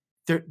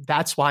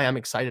 that's why I'm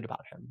excited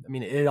about him. I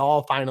mean, it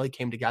all finally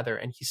came together,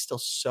 and he's still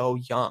so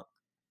young.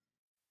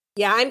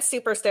 Yeah, I'm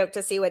super stoked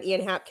to see what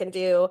Ian Happ can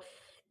do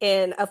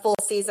in a full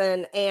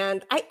season.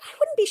 And I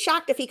wouldn't be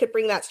shocked if he could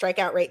bring that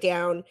strikeout rate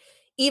down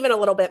even a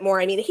little bit more.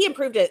 I mean, he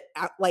improved it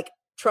like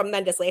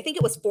tremendously. I think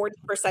it was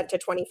 40% to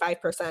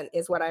 25%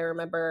 is what I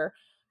remember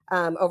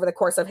over the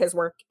course of his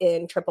work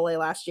in AAA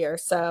last year.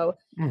 So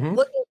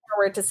looking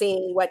forward to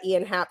seeing what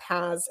Ian Happ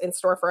has in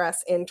store for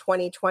us in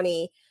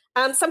 2020.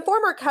 Some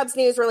former Cubs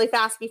news really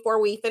fast before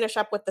we finish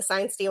up with the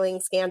sign stealing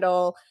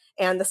scandal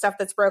and the stuff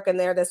that's broken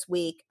there this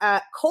week.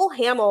 Cole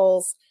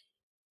Hamels,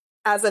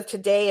 as of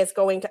today, is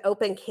going to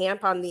open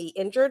camp on the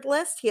injured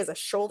list. He has a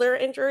shoulder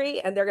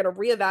injury, and they're going to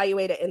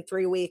reevaluate it in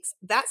 3 weeks.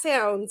 That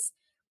sounds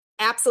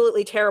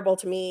absolutely terrible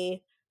to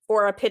me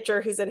for a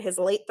pitcher who's in his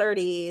late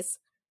 30s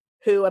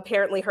who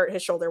apparently hurt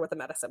his shoulder with a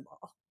medicine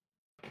ball.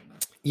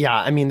 Yeah,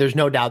 I mean, there's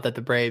no doubt that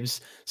the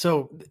Braves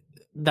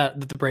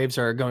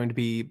are going to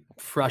be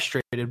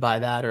frustrated by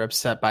that or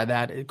upset by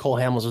that. Cole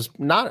Hamels was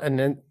not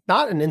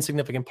an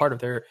insignificant part of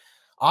their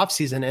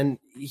offseason. And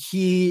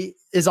he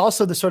is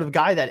also the sort of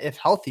guy that, if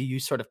healthy, you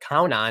sort of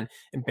count on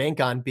and bank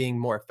on being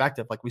more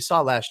effective. Like we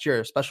saw last year,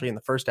 especially in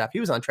the first half, he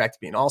was on track to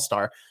be an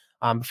all-star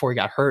before he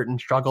got hurt and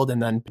struggled,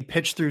 and then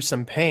pitched through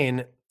some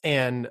pain.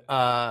 And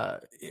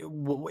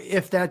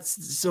if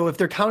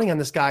they're counting on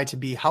this guy to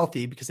be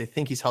healthy because they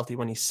think he's healthy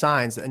when he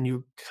signs, and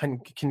you can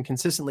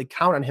consistently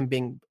count on him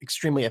being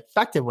extremely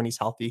effective when he's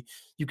healthy,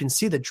 you can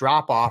see the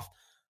drop off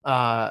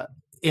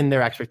in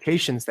their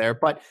expectations there.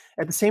 But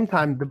at the same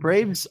time, the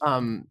Braves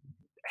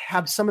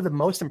have some of the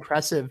most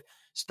impressive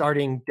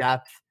starting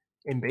depth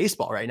in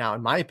baseball right now.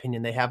 In my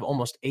opinion, they have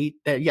almost 8.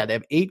 They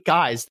have 8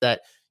 guys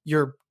that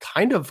you're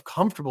kind of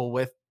comfortable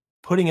with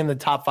putting in the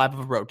top 5 of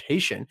a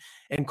rotation.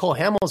 And Cole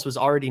Hamels was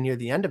already near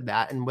the end of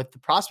that. And with the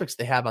prospects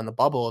they have on the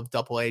bubble of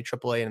AA,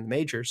 AAA, and the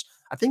majors,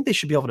 I think they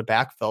should be able to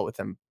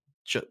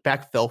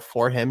backfill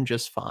for him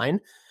just fine.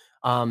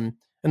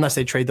 Unless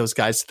they trade those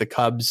guys to the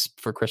Cubs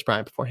for Chris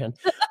Bryant beforehand.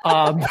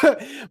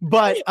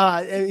 But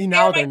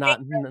now they're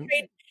not.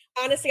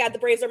 Honestly, the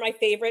Braves are my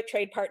favorite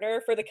trade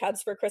partner for the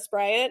Cubs for Chris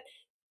Bryant.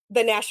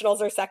 The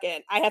Nationals are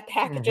second. I have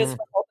packages for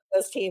both of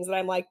those teams, and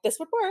I'm like, this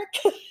would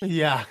work.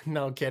 Yeah,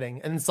 no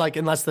kidding. And it's like,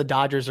 unless the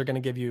Dodgers are going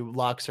to give you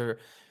Lux or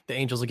the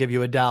Angels will give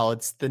you Adele,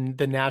 it's the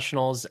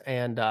Nationals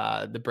and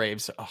the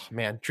Braves. Oh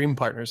man, dream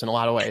partners in a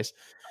lot of ways.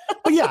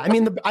 But yeah, I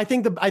mean, I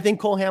think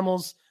Cole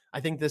Hamels.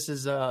 I think this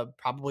is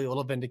probably a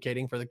little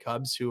vindicating for the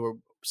Cubs, who are,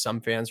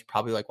 some fans are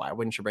probably like, why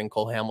wouldn't you bring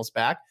Cole Hamels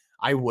back?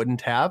 I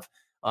wouldn't have.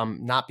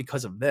 Not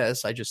because of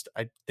this. I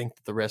think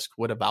that the risk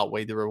would have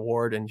outweighed the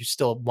reward, and you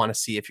still want to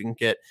see if you can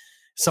get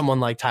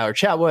someone like Tyler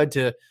Chatwood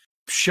to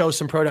show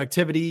some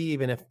productivity,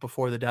 even if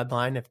before the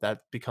deadline, if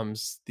that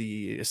becomes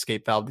the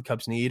escape valve the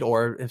Cubs need,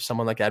 or if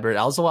someone like Edward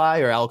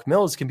Alzolay or Alec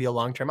Mills can be a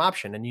long-term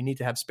option, and you need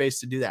to have space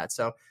to do that.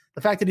 So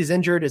the fact that he's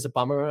injured is a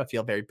bummer. I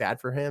feel very bad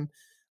for him.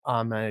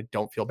 And I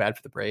don't feel bad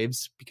for the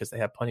Braves because they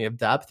have plenty of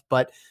depth,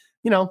 but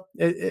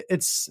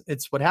it's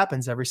what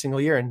happens every single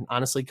year. And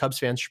honestly, Cubs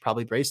fans should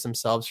probably brace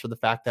themselves for the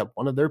fact that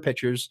one of their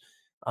pitchers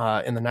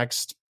in the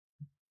next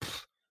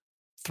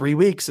 3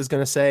 weeks is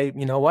going to say,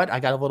 you know what,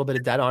 I got a little bit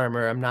of dead arm,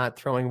 or I'm not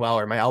throwing well,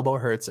 or my elbow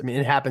hurts. I mean,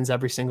 it happens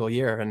every single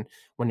year. And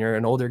when you're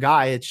an older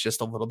guy, it's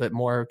just a little bit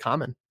more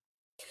common.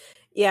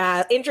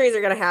 Yeah, injuries are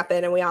going to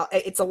happen, and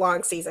it's a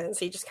long season,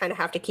 so you just kind of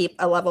have to keep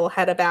a level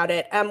head about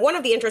it. One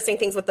of the interesting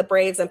things with the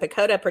Braves and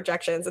PECOTA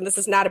projections, and this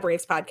is not a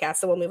Braves podcast,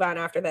 so we'll move on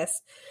after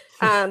this,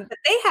 but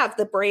they have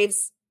the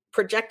Braves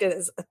projected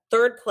as a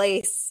third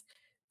place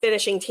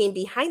finishing team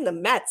behind the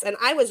Mets, and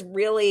I was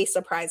really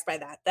surprised by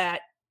that.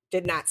 That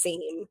did not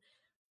seem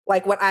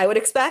like what I would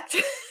expect.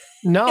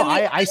 No,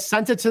 I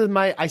sent it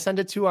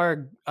to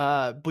our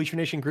Bleacher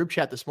Nation group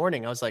chat this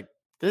morning. I was like,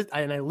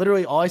 and I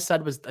literally, all I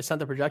said was I sent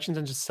the projections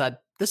and just said,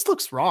 this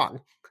looks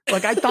wrong.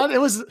 Like I thought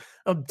it was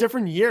a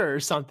different year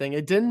or something.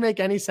 It didn't make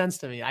any sense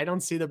to me. I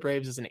don't see the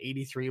Braves as an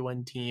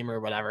 83-win team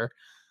or whatever.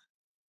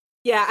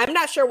 Yeah, I'm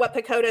not sure what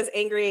PECOTA is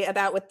angry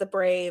about with the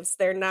Braves.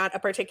 They're not a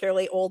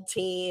particularly old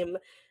team.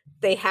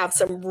 They have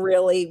some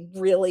really,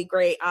 really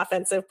great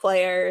offensive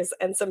players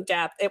and some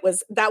depth.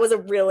 That was a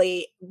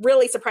really,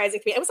 really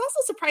surprising to me. It was also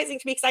surprising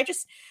to me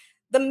because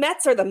the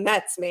Mets are the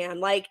Mets, man.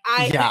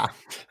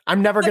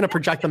 I'm never going to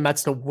project the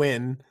Mets to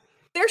win.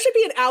 There should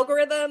be an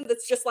algorithm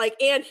that's just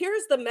like, and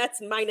here's the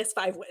Mets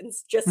 -5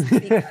 wins. Just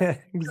because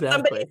exactly.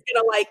 Somebody's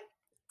going to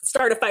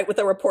start a fight with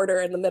a reporter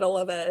in the middle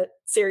of a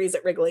series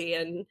at Wrigley,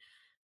 and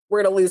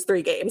we're going to lose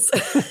 3 games.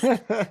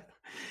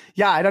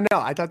 Yeah, I don't know.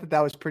 I thought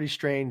that was pretty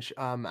strange.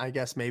 I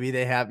guess maybe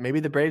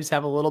the Braves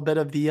have a little bit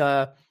of the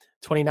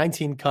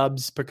 2019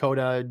 Cubs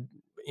PECOTA,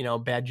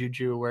 bad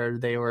juju, where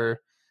they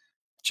were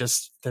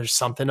just, there's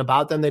something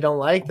about them they don't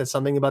like. There's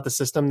something about the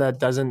system that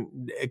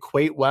doesn't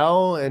equate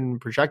well and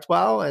project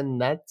well.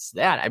 And that's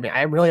that. I mean,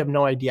 I really have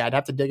no idea. I'd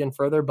have to dig in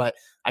further, but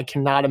I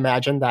cannot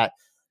imagine that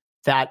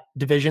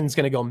division is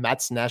going to go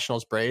Mets,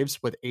 Nationals, Braves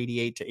with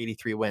 88 to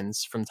 83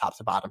 wins from top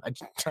to bottom.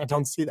 I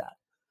don't see that.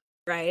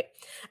 Right.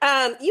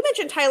 You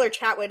mentioned Tyler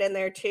Chatwood in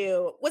there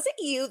too. Was it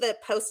you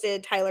that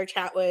posted Tyler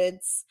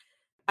Chatwood's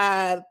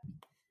StatCast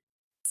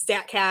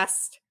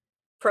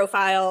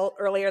profile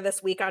earlier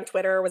this week on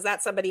Twitter? Or was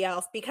that somebody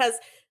else? Because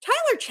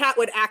Tyler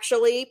Chatwood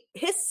actually,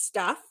 his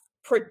stuff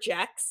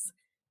projects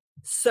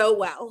so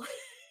well.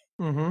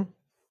 Mm-hmm. And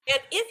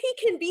if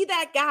he can be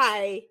that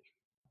guy,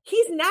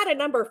 he's not a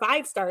number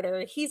 5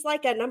 starter. He's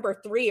like a number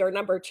 3 or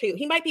number 2.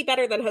 He might be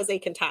better than Jose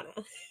Quintana.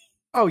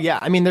 Oh yeah.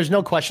 I mean, there's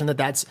no question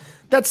that's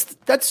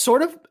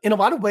sort of, in a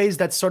lot of ways,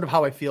 that's sort of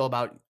how I feel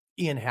about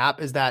Ian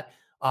Happ, is that,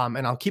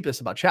 and I'll keep this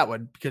about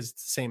Chatwood because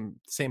it's the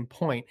same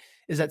point,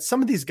 is that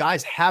some of these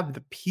guys have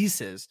the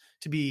pieces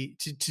to be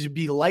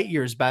light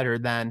years better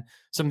than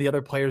some of the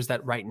other players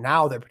that right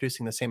now they're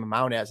producing the same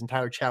amount as. And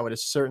Tyler Chatwood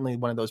is certainly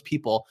one of those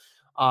people.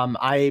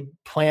 I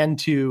plan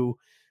to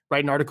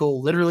write an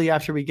article literally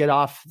after we get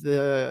off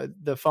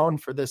the phone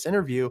for this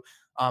interview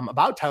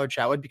about Tyler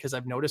Chatwood, because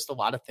I've noticed a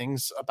lot of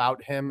things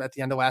about him at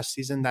the end of last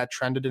season that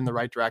trended in the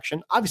right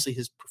direction. Obviously,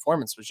 his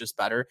performance was just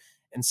better,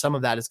 and some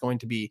of that is going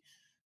to be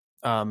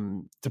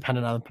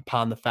dependent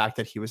upon the fact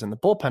that he was in the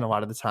bullpen a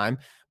lot of the time.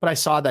 But I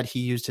saw that he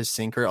used his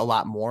sinker a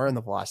lot more, and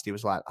the velocity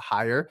was a lot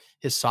higher.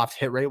 His soft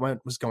hit rate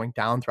was going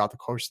down throughout the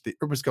course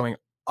of was going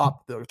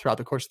up throughout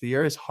the course of the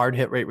year. His hard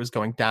hit rate was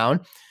going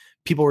down.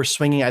 People were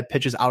swinging at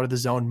pitches out of the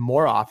zone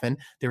more often.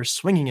 They were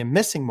swinging and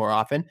missing more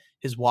often.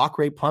 His walk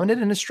rate plummeted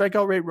and his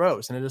strikeout rate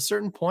rose. And at a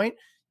certain point,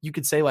 you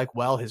could say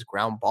his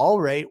ground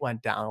ball rate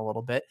went down a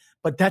little bit,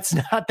 but that's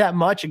not that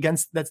much in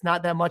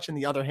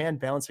the other hand,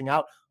 balancing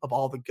out of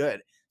all the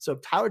good. So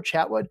if Tyler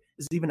Chatwood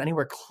is even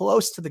anywhere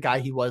close to the guy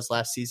he was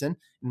last season,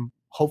 and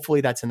hopefully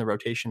that's in the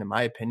rotation, in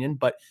my opinion,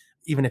 but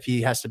even if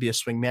he has to be a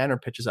swingman or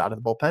pitches out of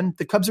the bullpen,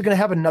 the Cubs are going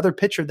to have another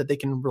pitcher that they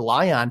can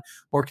rely on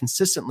more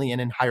consistently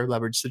and in higher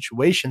leverage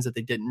situations that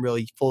they didn't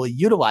really fully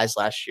utilize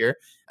last year.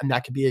 And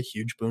that could be a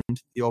huge boon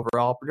to the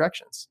overall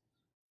projections.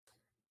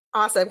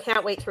 Awesome.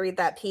 Can't wait to read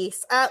that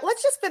piece.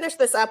 Let's just finish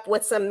this up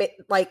with some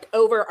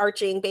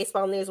overarching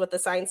baseball news with the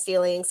sign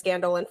stealing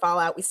scandal and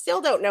fallout. We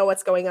still don't know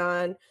what's going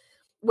on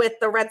with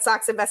the Red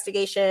Sox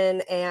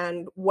investigation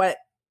and what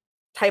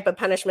type of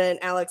punishment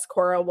Alex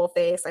Cora will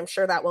face. I'm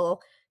sure that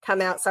will come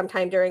out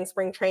sometime during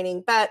spring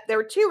training. But there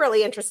were 2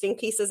 really interesting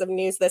pieces of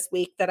news this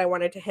week that I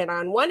wanted to hit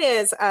on. One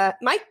is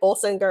Mike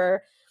Bolsinger,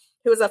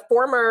 who is a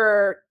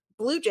former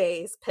Blue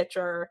Jays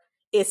pitcher,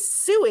 is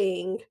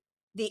suing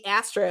the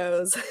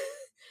Astros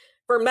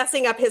for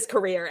messing up his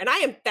career. And I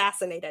am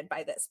fascinated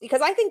by this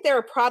because I think there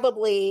are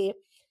probably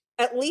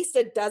at least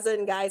a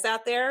dozen guys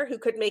out there who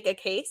could make a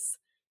case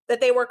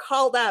that they were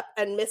called up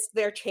and missed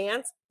their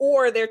chance,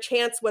 or their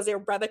chance was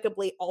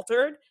irrevocably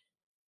altered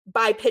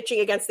by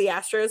pitching against the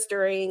Astros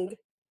during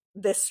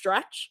this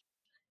stretch.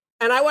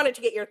 And I wanted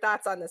to get your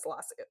thoughts on this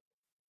lawsuit.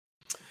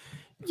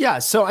 Yeah.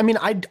 So, I mean,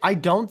 I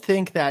don't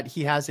think that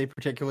he has a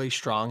particularly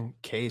strong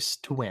case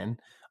to win,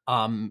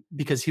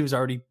 because he was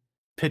already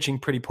pitching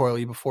pretty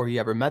poorly before he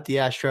ever met the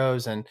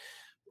Astros and,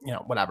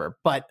 whatever.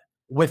 But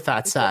with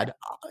that Sure. said,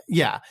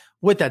 yeah,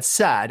 with that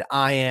said,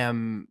 I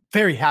am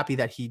very happy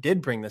that he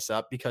did bring this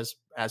up because,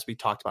 as we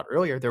talked about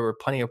earlier, there were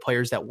plenty of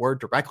players that were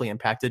directly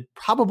impacted,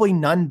 probably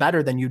none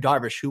better than Yu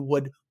Darvish, who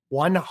would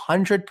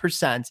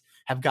 100%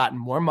 have gotten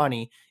more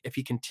money if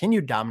he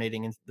continued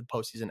dominating in the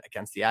postseason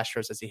against the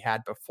Astros as he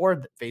had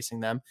before facing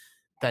them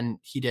than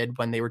he did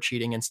when they were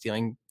cheating and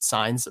stealing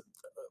signs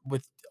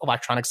with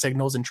electronic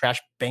signals and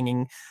trash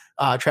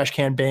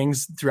can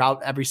bangs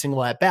throughout every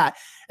single at bat.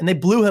 And they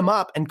blew him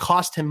up and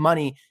cost him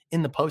money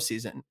in the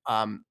postseason,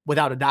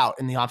 without a doubt,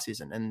 in the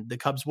offseason. And the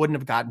Cubs wouldn't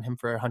have gotten him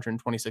for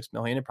 126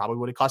 million. It probably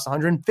would have cost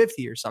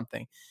 150 or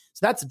something.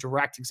 So that's a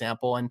direct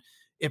example. And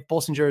if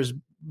Bolsinger is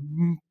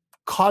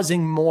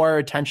causing more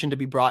attention to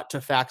be brought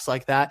to facts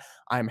like that,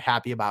 I'm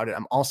happy about it.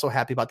 I'm also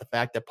happy about the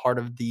fact that part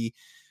of the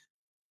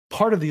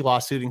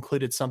lawsuit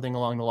included something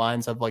along the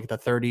lines of like the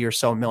 $30 or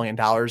so million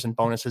in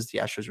bonuses the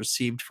Astros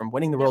received from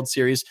winning the World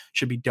Series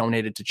should be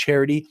donated to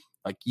charity.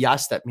 Like,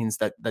 yes, that means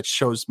that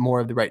shows more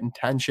of the right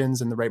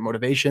intentions and the right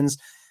motivations.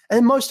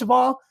 And most of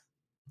all,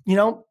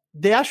 the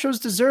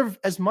Astros deserve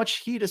as much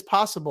heat as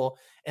possible,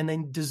 and they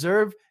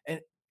deserve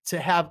to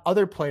have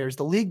other players.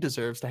 The league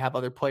deserves to have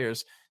other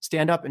players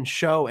stand up and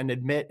show and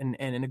admit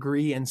and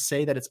agree and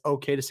say that it's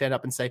okay to stand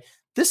up and say,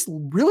 this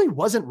really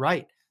wasn't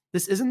right.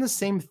 This isn't the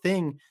same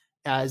thing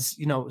as,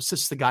 it's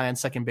just the guy on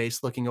second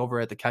base looking over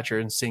at the catcher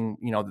and seeing,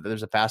 that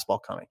there's a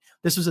fastball coming.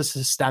 This was a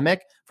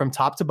systemic from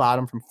top to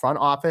bottom, from front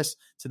office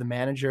to the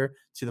manager,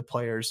 to the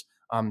players,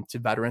 to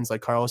veterans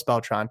like Carlos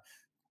Beltran,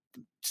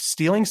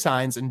 stealing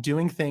signs and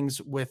doing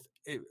things with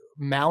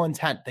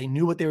malintent. They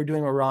knew what they were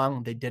doing were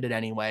wrong. They did it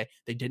anyway.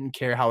 They didn't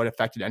care how it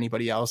affected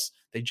anybody else.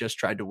 They just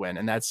tried to win.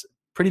 And that's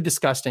pretty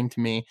disgusting to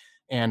me.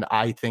 And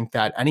I think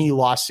that any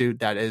lawsuit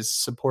that is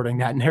supporting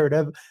that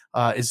narrative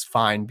is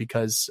fine,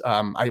 because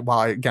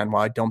while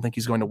I don't think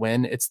he's going to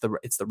win, it's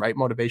the right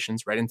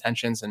motivations, right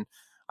intentions, and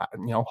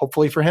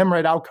hopefully for him,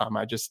 right outcome.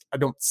 I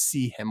don't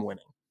see him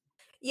winning.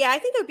 Yeah, I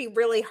think it would be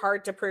really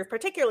hard to prove,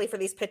 particularly for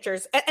these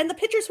pitchers. And the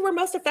pitchers who were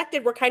most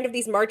affected were kind of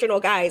these marginal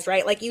guys,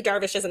 right? Like Yu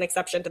Darvish is an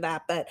exception to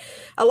that, but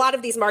a lot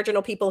of these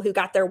marginal people who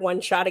got their one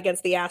shot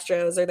against the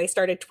Astros, or they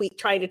started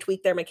trying to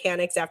tweak their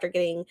mechanics after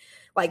getting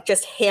like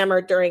just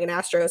hammered during an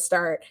Astros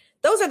start.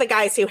 Those are the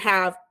guys who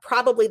have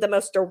probably the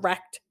most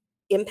direct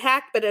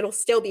impact, but it'll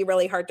still be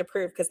really hard to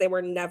prove because they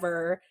were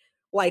never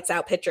lights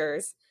out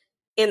pitchers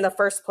in the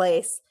first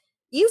place.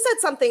 You said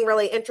something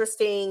really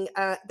interesting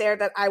there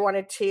that I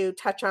wanted to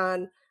touch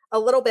on a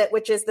little bit,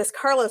 which is this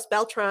Carlos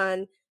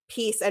Beltran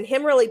piece and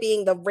him really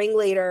being the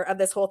ringleader of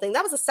this whole thing.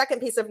 That was the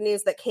second piece of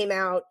news that came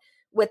out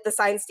with the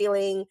sign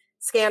stealing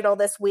scandal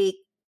this week.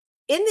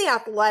 In The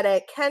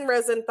Athletic, Ken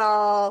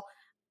Rosenthal,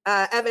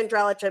 Evan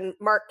Drellich, and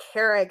Mark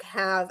Carrig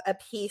have a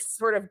piece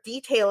sort of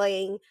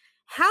detailing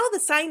how the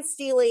sign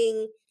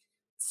stealing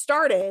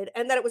started,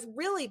 and that it was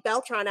really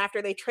Beltran,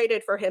 after they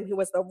traded for him, who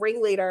was the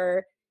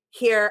ringleader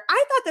here.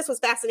 I thought this was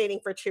fascinating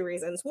for two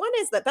reasons. One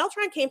is that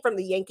Beltran came from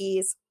the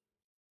Yankees.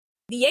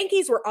 The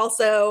Yankees were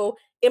also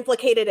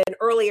implicated in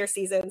earlier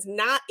seasons,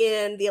 not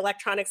in the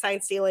electronic sign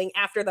stealing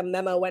after the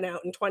memo went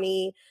out in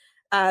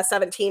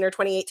 2017 or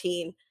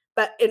 2018.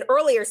 But in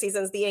earlier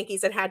seasons, the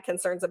Yankees had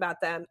concerns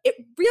about them. It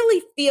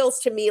really feels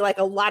to me like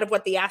a lot of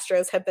what the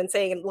Astros have been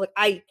saying, and look,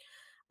 I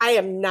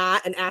am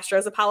not an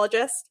Astros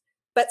apologist,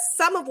 but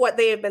some of what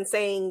they have been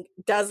saying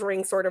does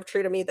ring sort of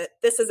true to me, that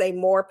this is a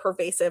more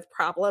pervasive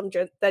problem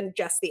than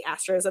just the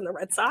Astros and the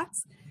Red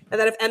Sox. And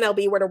that if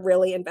MLB were to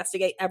really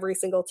investigate every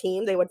single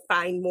team, they would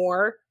find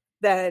more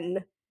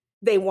than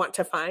they want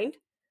to find.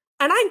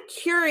 And I'm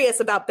curious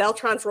about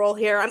Beltran's role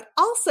here. I'm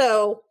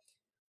also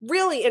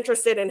really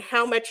interested in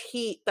how much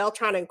heat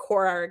Beltran and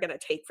Cora are going to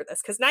take for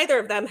this, because neither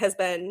of them has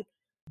been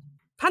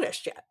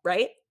punished yet,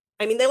 right?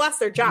 I mean, they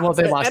lost their jobs. Well,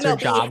 they lost their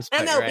jobs.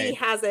 MLB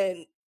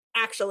hasn't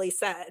actually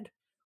said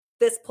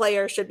this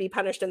player should be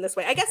punished in this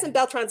way. I guess in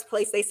Beltran's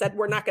place, they said,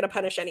 we're not going to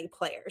punish any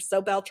players.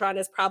 So Beltran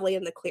is probably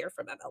in the clear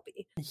from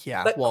MLB.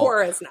 Yeah. But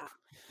Cora is not.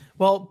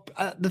 Well,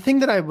 the thing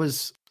that I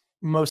was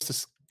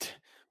most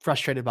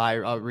frustrated by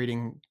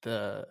reading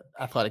the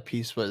Athletic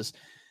piece was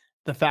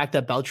the fact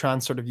that Beltran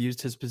sort of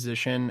used his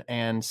position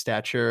and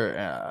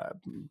stature,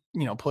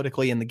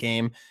 politically in the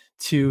game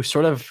to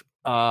sort of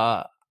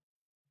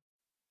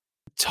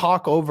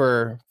talk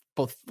over,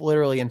 both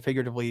literally and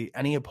figuratively,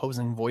 any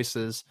opposing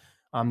voices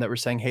that were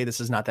saying, hey, this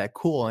is not that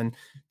cool. And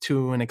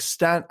to an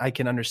extent, I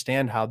can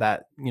understand how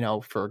that,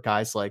 for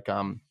guys like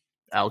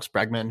Alex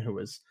Bregman, who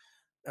was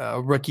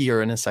a rookie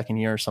or in his second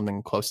year or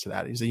something close to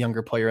that, he's a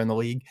younger player in the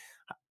league,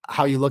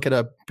 how you look at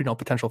a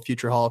potential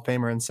future Hall of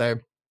Famer and say,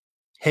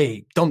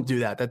 hey, don't do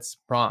that. That's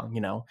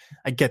wrong.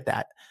 I get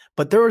that.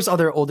 But there was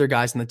other older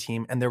guys in the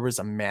team, and there was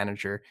a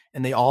manager,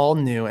 and they all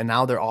knew. And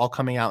now they're all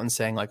coming out and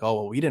saying like, oh,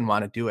 well, we didn't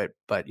want to do it.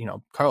 But,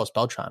 Carlos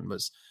Beltran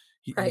was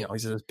Right.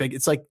 He's this big.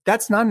 It's like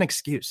that's not an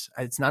excuse.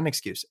 It's not an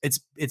excuse.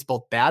 It's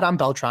both bad on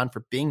Beltran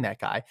for being that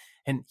guy,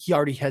 and he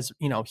already has.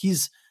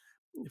 He's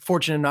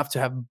fortunate enough to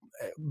have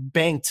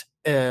banked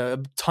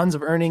tons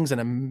of earnings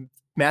and a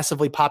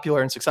massively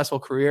popular and successful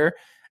career.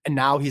 And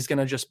now he's going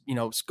to just,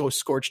 go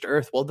scorched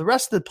earth. Well, the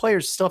rest of the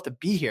players still have to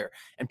be here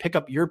and pick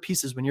up your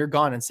pieces when you're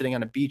gone and sitting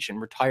on a beach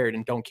and retired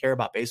and don't care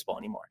about baseball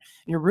anymore.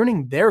 And you're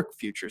ruining their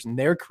futures and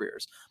their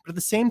careers. But at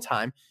the same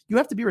time, you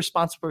have to be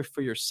responsible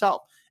for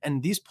yourself.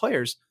 And these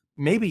players,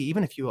 maybe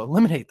even if you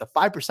eliminate the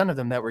 5% of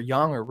them that were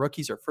young or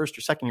rookies or first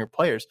or second year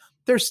players,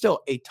 there's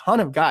still a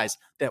ton of guys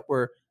that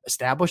were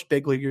established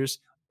big leaguers,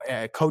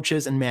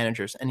 coaches and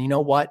managers. And you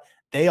know what?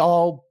 They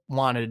all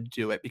wanted to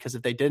do it, because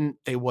if they didn't,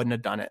 they wouldn't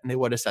have done it, and they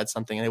would have said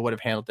something, and they would have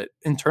handled it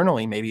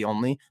internally, maybe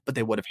only, but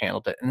they would have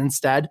handled it. And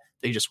instead,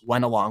 they just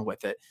went along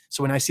with it.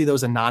 So when I see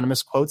those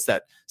anonymous quotes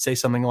that say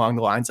something along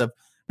the lines of,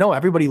 no,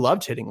 everybody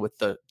loved hitting with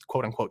the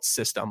quote unquote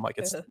system, like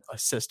it's a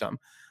system,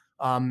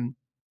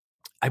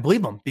 I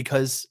believe them,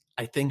 because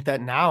I think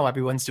that now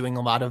everyone's doing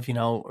a lot of,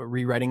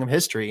 rewriting of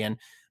history, and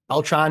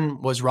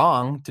Beltran was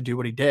wrong to do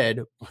what he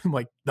did,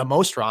 like the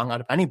most wrong out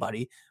of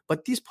anybody,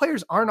 but these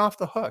players aren't off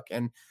the hook.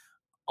 And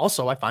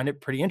also, I find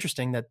it pretty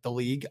interesting that the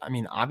league,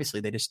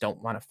 obviously they just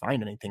don't want to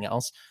find anything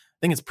else. I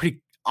think it's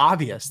pretty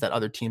obvious that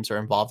other teams are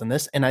involved in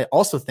this. And I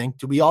also think,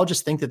 do we all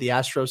just think that the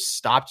Astros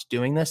stopped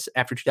doing this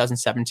after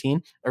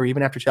 2017 or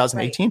even after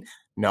 2018? Right.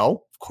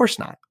 No, of course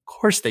not. Of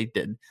course they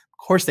did. Of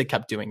course they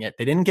kept doing it.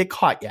 They didn't get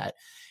caught yet.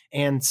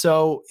 And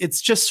so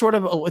it's just sort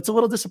of, it's a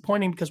little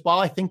disappointing, because while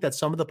I think that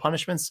some of the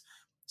punishments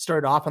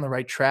started off on the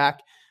right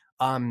track,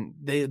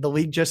 the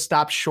league just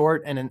stopped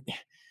short. And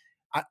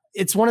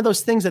it's one of those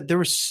things that there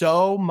was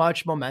so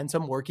much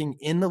momentum working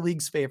in the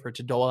league's favor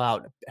to dole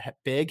out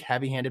big,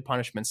 heavy-handed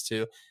punishments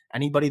to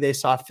anybody they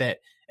saw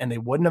fit, and they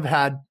wouldn't have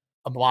had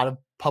a lot of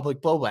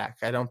public blowback.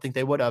 I don't think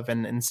they would have,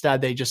 and instead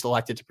they just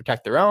elected to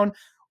protect their own,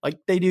 like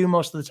they do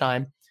most of the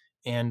time.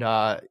 And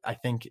I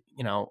think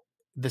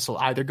this will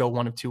either go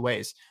one of two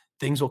ways.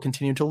 Things will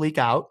continue to leak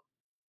out,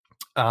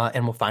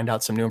 and we'll find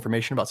out some new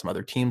information about some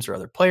other teams or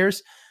other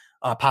players,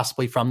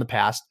 possibly from the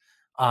past.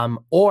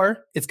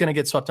 Or it's going to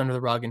get swept under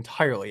the rug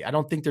entirely. I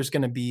don't think there's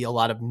going to be a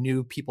lot of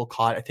new people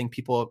caught. I think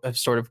people have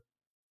sort of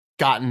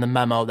gotten the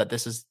memo that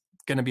this is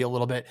going to be a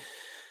little bit,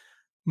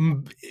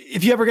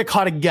 if you ever get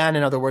caught again,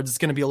 in other words, it's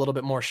going to be a little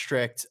bit more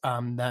strict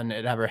than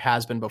it ever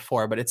has been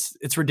before. But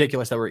it's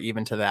ridiculous that we're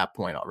even to that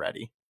point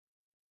already.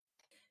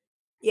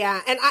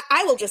 Yeah. And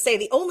I will just say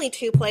the only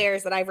two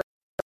players that I've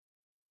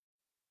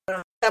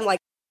I'm like,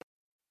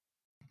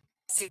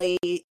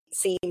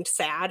 seemed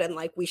sad and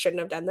like we shouldn't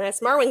have done this.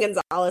 Marwin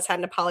Gonzalez had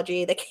an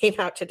apology that came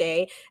out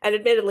today, and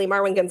admittedly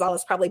Marwin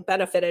Gonzalez probably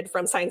benefited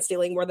from sign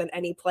stealing more than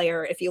any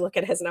player if you look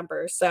at his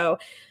numbers, so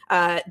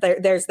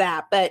there's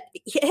that, but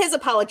his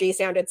apology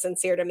sounded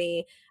sincere to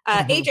me.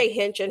 AJ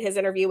Hinch in his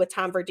interview with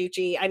Tom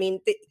Verducci,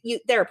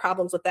 there are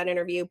problems with that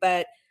interview,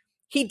 but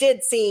he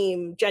did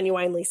seem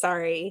genuinely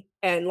sorry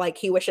and like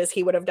he wishes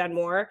he would have done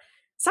more.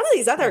 Some of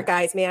these other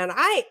guys, man,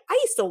 I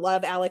used to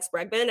love Alex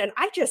Bregman, and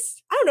I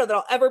don't know that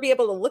I'll ever be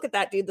able to look at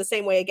that dude the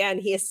same way again.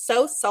 He is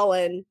so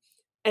sullen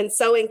and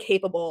so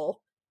incapable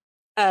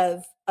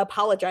of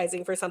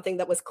apologizing for something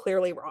that was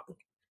clearly wrong.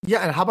 Yeah,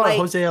 and how about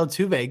Jose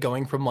Altuve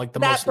going from like the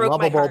most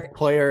lovable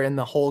player in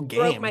the whole game?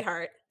 Broke my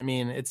heart.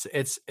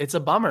 It's a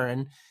bummer,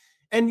 and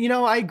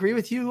I agree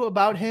with you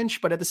about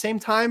Hinch, but at the same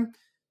time,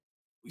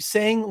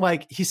 saying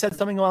like he said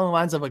something along the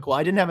lines of like, well,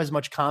 I didn't have as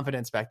much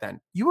confidence back then.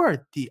 You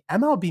are the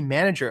MLB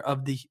manager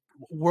of the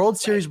World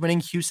Series winning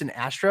Houston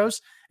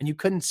Astros, and you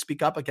couldn't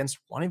speak up against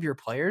one of your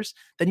players,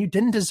 then you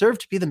didn't deserve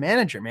to be the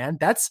manager, man.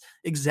 That's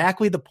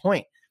exactly the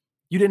point.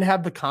 You didn't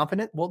have the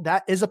confidence. Well,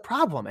 that is a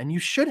problem, and you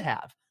should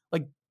have.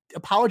 Like,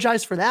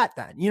 apologize for that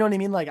then. You know what I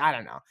mean? Like, I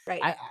don't know.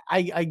 Right.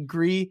 I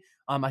agree.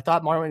 I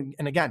thought Marwin,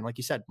 and again, like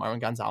you said,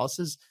 Marwin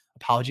Gonzalez's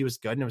apology was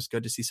good, and it was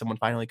good to see someone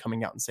finally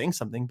coming out and saying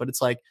something, but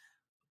it's like,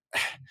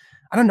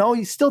 I don't know.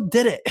 You still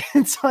did it.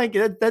 It's like,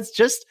 that's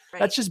just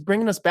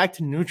bringing us back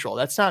to neutral.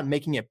 That's not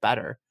making it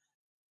better.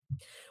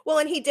 Well,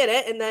 and he did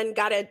it and then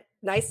got a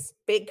nice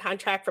big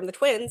contract from the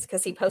Twins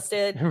because he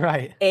posted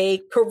right. a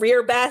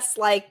career best,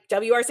 like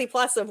WRC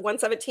plus of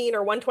 117 or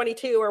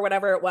 122 or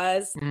whatever it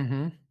was.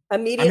 Mm-hmm.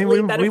 Immediately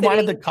we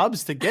wanted the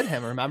Cubs to get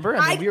him, remember?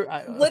 I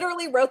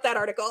literally wrote that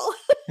article.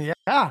 Yeah,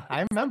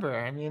 I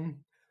remember.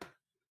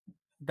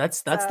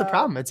 That's the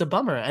problem. It's a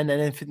bummer. And then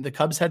if the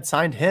Cubs had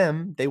signed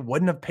him, they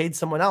wouldn't have paid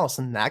someone else,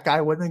 and that guy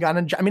wouldn't have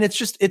gotten a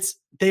job.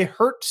 They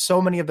hurt so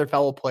many of their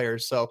fellow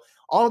players. So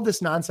all of this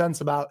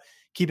nonsense about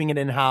keeping it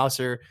in-house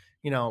or,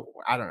 I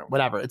don't know,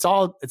 whatever. It's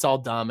all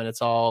dumb and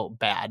it's all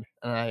bad.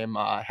 And I am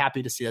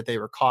happy to see that they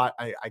were caught.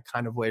 I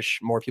kind of wish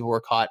more people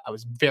were caught. I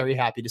was very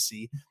happy to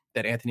see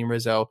that Anthony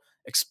Rizzo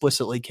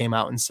explicitly came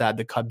out and said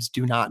the Cubs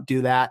do not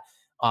do that.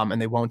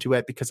 And they won't do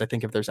it, because I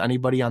think if there's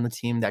anybody on the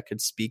team that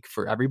could speak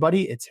for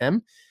everybody, it's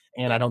him.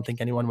 And I don't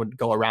think anyone would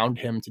go around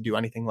him to do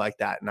anything like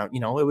that. Now,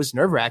 it was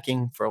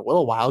nerve-wracking for a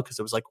little while because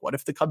it was like, what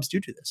if the Cubs do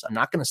this? I'm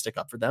not going to stick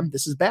up for them.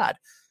 This is bad.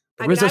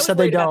 But Rizzo said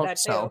they don't.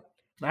 So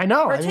I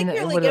know.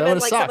 Particularly given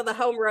like some of the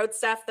home road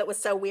stuff that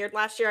was so weird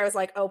last year. I was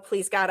like, oh,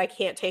 please God, I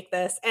can't take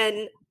this.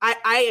 And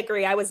I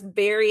agree. I was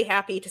very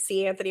happy to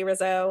see Anthony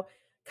Rizzo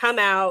come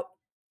out,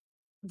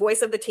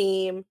 voice of the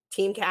team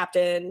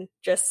captain,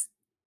 just,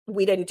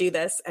 we didn't do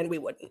this and we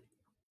wouldn't.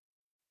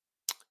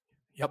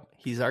 Yep.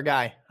 He's our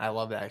guy. I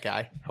love that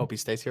guy. Hope he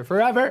stays here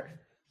forever.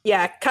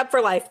 Yeah. Cub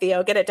for life,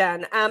 Theo. Get it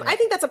done. I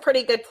think that's a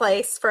pretty good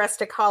place for us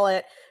to call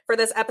it for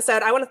this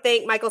episode. I want to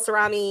thank Michael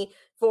Cerami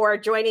for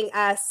joining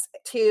us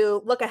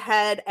to look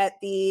ahead at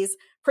these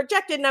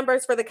projected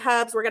numbers for the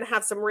Cubs. We're going to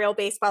have some real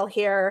baseball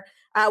here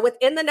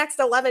within the next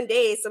 11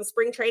 days, some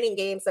spring training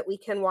games that we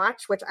can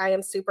watch, which I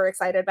am super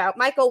excited about.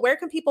 Michael, where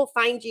can people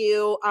find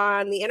you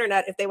on the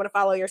internet if they want to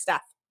follow your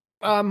stuff?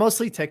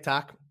 Mostly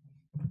TikTok.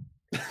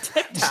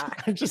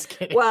 TikTok. I'm just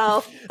kidding.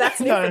 Well, that's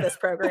new for this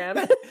program.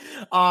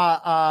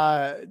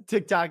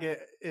 TikTok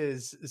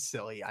is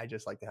silly. I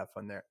just like to have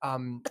fun there.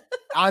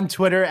 On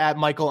Twitter at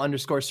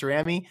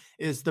Michael_Cerami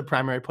is the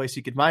primary place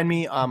you can find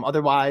me.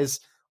 Otherwise,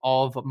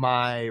 all of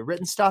my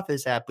written stuff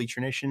is at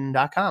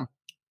BleacherNation.com.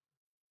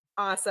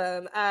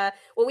 Awesome.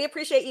 Well, we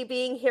appreciate you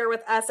being here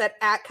with us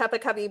at Cup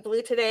of Cubby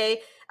Blue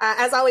today.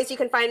 As always, you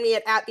can find me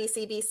at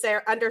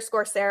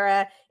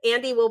BCB_Sarah.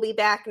 Andy will be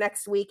back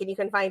next week, and you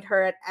can find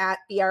her at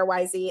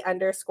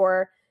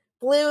BRYZ_Blue.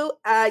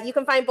 You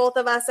can find both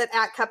of us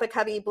at Cup of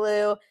Cubby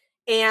Blue.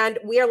 And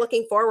we are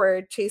looking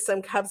forward to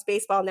some Cubs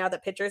baseball now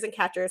that pitchers and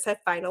catchers have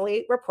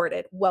finally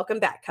reported. Welcome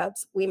back,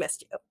 Cubs. We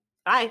missed you.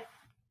 Bye.